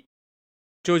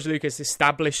 George Lucas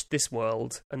established this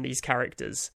world and these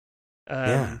characters.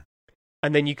 And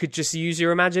then you could just use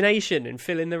your imagination and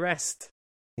fill in the rest.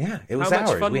 Yeah, it was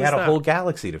ours. We had a whole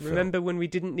galaxy to fill. Remember when we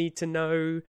didn't need to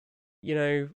know,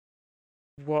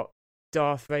 what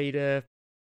Darth Vader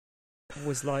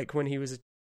was like when he was a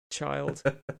child?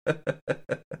 Or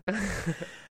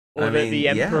that the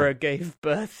Emperor gave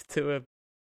birth to a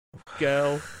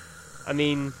girl?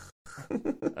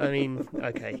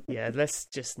 Okay, let's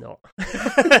just not.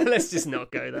 Let's just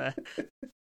not go there.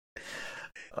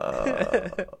 Oh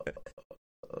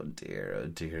dear.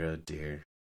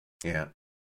 Yeah.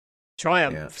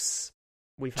 Triumphs.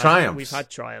 Yeah. We've had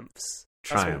triumphs.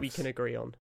 That's what we can agree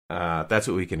on. That's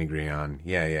what we can agree on.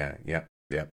 Yeah. Yeah.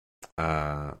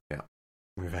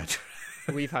 We've had some.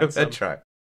 We've had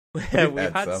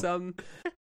some.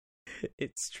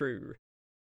 It's true.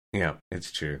 Yeah,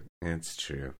 it's true.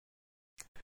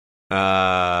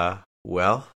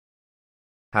 Well,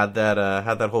 how'd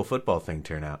that whole football thing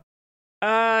turn out?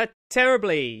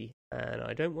 Terribly, and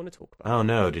I don't want to talk about it. Oh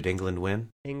no, did England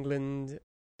win? England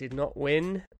did not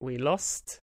win. We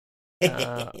lost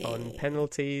on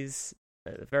penalties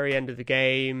at the very end of the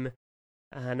game,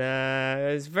 and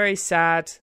it was very sad,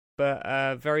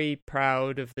 but very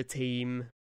proud of the team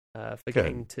for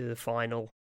getting to the final.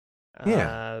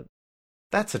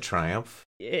 That's a triumph.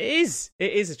 It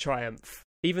is a triumph.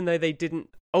 Even though they didn't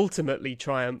ultimately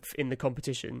triumph in the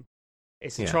competition,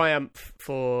 it's a triumph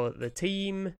for the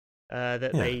team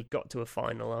that they got to a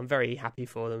final. I'm very happy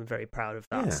for them, very proud of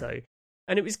that. So,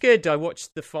 and it was good. I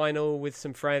watched the final with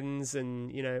some friends,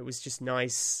 and it was just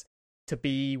nice to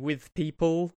be with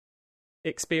people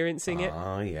experiencing it.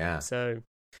 Oh yeah. So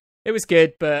it was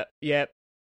good, but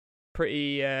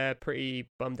pretty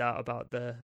bummed out about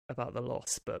the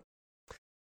loss, but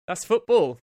that's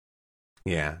football.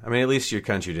 Yeah, I mean, at least your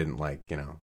country didn't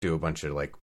do a bunch of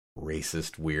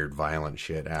racist, weird, violent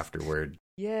shit afterward.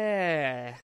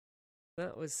 Yeah,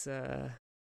 that was a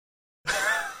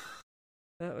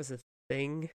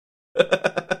thing.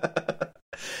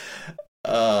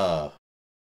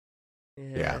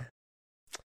 Yeah.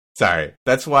 Sorry,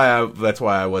 that's why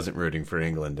I wasn't rooting for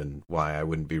England, and why I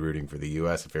wouldn't be rooting for the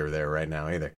U.S. if they were there right now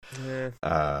either. Yeah,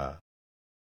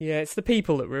 it's the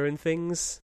people that ruin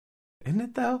things, isn't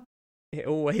it? Though. It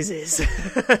always is.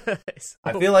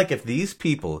 I feel like if these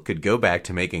people could go back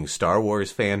to making Star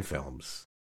Wars fan films,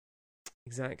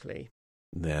 exactly,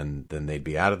 then they'd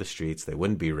be out of the streets. They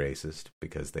wouldn't be racist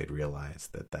because they'd realize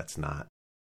that that's not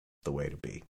the way to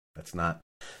be. That's not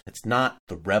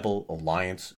the Rebel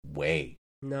Alliance way.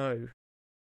 No,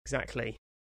 exactly.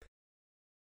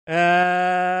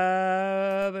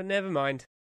 But never mind.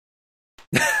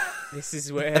 This is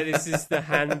the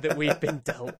hand that we've been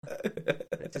dealt.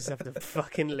 We just have to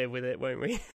fucking live with it, won't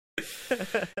we?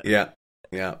 Yeah.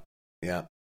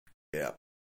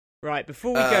 Right,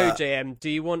 before we go, JM, do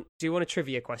you want a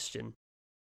trivia question?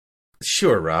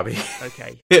 Sure, Robbie.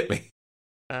 Okay. Hit me.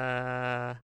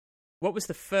 What was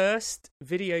the first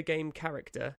video game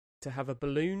character to have a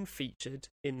balloon featured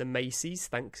in the Macy's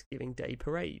Thanksgiving Day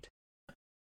Parade?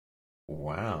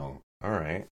 Wow. All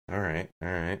right.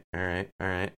 I'm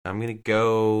going to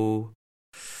go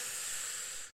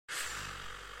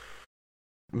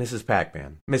Mrs.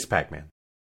 Pac-Man. Miss Pac-Man.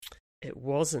 It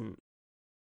wasn't.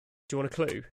 Do you want a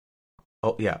clue?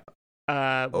 Oh, yeah.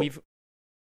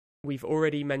 We've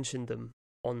already mentioned them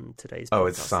on today's podcast. Oh,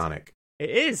 it's Sonic.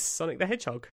 It is Sonic the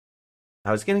Hedgehog.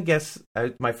 I was going to guess,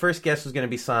 my first guess was going to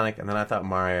be Sonic, and then I thought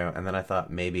Mario, and then I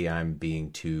thought maybe I'm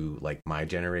being too, like, my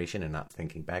generation and not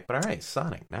thinking back. But all right,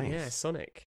 Sonic, nice. Yeah,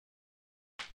 Sonic.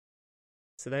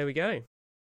 So there we go.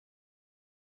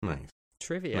 Nice.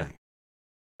 Trivia.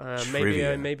 Nice.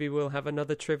 Maybe we'll have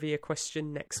another trivia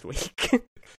question next week.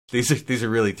 These are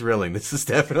really thrilling. This is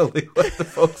definitely what the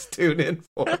folks tune in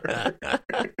for.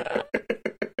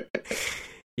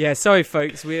 Yeah, sorry,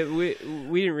 folks. We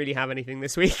didn't really have anything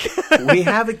this week. We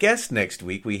have a guest next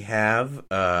week. We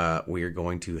are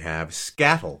going to have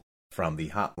Scattle from the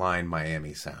Hotline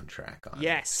Miami soundtrack on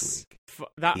next week.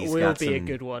 That will be a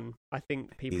good one. I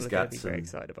think people are going to be very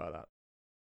excited about that.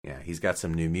 Yeah, he's got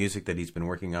some new music that he's been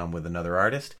working on with another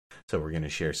artist. So we're going to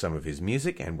share some of his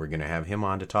music, and we're going to have him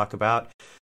on to talk about,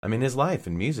 his life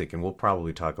and music. And we'll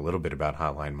probably talk a little bit about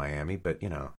Hotline Miami. But,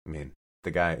 the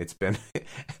guy, it's been,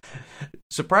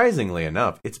 surprisingly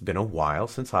enough, it's been a while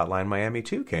since Hotline Miami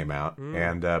 2 came out,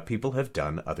 and people have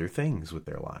done other things with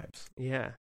their lives.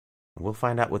 Yeah. We'll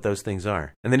find out what those things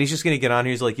are. And then he's just going to get on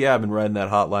here. He's like, yeah, I've been riding that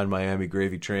Hotline Miami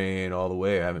gravy train all the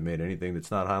way. I haven't made anything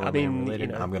that's not Hotline Miami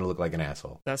related. I'm going to look like an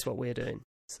asshole. That's what we're doing.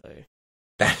 So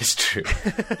that is true.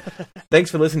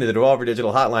 Thanks for listening to the Devolver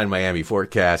Digital Hotline Miami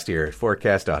forecast here at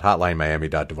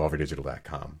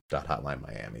forecast.hotlinemiami.devolverdigital.com,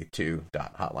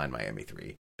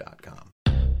 .hotlinemiami2.hotlinemiami3.com.